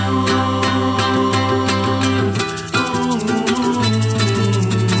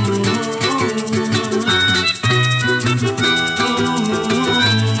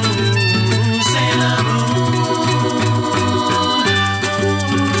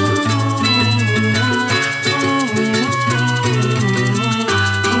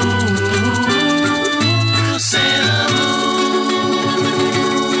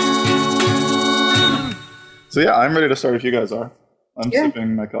 So yeah, I'm ready to start if you guys are. I'm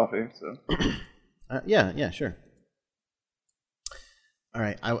sipping my coffee, so. Yeah, sure. All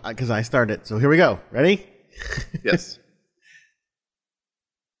right, because I started. So here we go. Ready? Yes.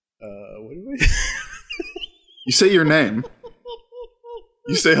 What do we? You say your name.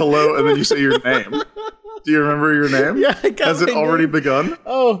 You say hello, and then you say your name. Do you remember your name? Yeah, I got Has it my already name. begun?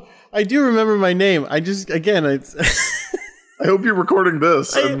 Oh, I do remember my name. I just, again, it's... I hope you're recording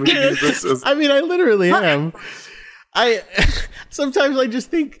this, and we can use this as... I mean, I literally am. Sometimes I just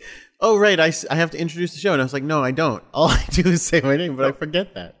think, oh, right, I have to introduce the show. And I was like, no, I don't. All I do is say my name, but I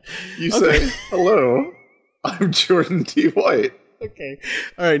forget that. You say, hello, I'm Jordan T. White. Okay.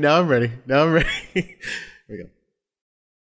 All right, now I'm ready. Here we go.